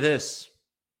telling you this,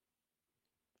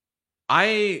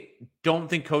 I don't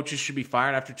think coaches should be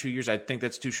fired after 2 years. I think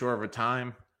that's too short of a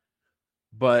time.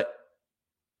 But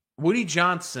Woody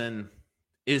Johnson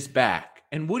is back.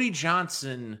 And Woody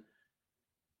Johnson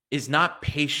is not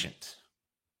patient.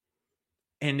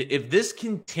 And if this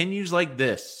continues like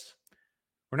this,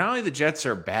 where not only the Jets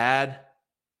are bad,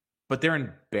 but they're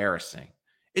embarrassing.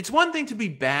 It's one thing to be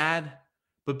bad,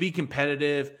 but be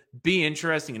competitive, be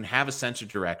interesting, and have a sense of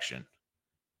direction.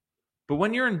 But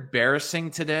when you're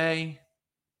embarrassing today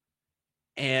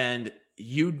and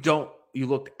you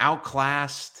looked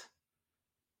outclassed,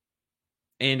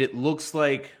 And it looks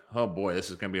like, oh boy,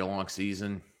 this is going to be a long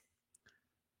season.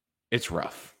 It's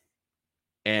rough.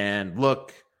 And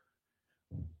look,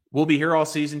 we'll be here all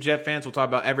season, Jet fans. We'll talk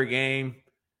about every game.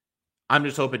 I'm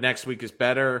just hoping next week is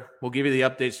better. We'll give you the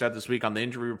updates throughout this week on the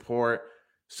injury report.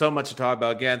 So much to talk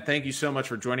about. Again, thank you so much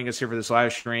for joining us here for this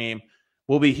live stream.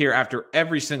 We'll be here after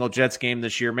every single Jets game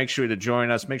this year. Make sure to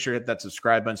join us. Make sure to hit that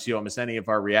subscribe button so you don't miss any of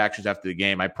our reactions after the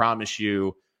game. I promise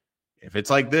you, if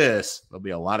it's like this, there'll be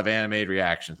a lot of animated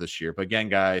reactions this year. But again,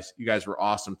 guys, you guys were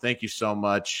awesome. Thank you so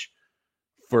much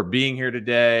for being here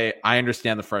today. I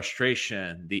understand the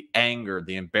frustration, the anger,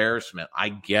 the embarrassment. I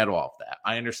get all of that.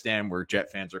 I understand where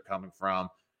Jet fans are coming from.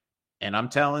 And I'm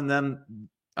telling them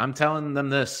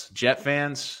this, Jet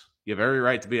fans, you have every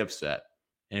right to be upset.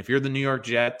 And if you're the New York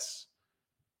Jets,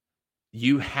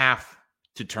 you have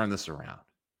to turn this around.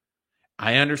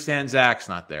 I understand Zach's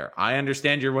not there. I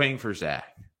understand you're waiting for Zach.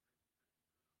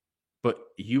 But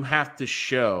you have to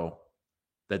show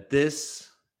that this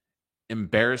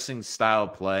embarrassing style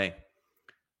of play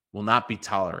will not be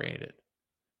tolerated.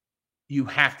 You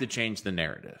have to change the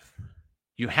narrative.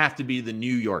 You have to be the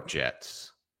New York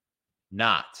Jets,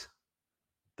 not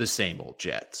the same old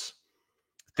Jets.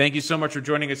 Thank you so much for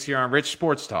joining us here on Rich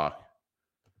Sports Talk.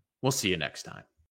 We'll see you next time.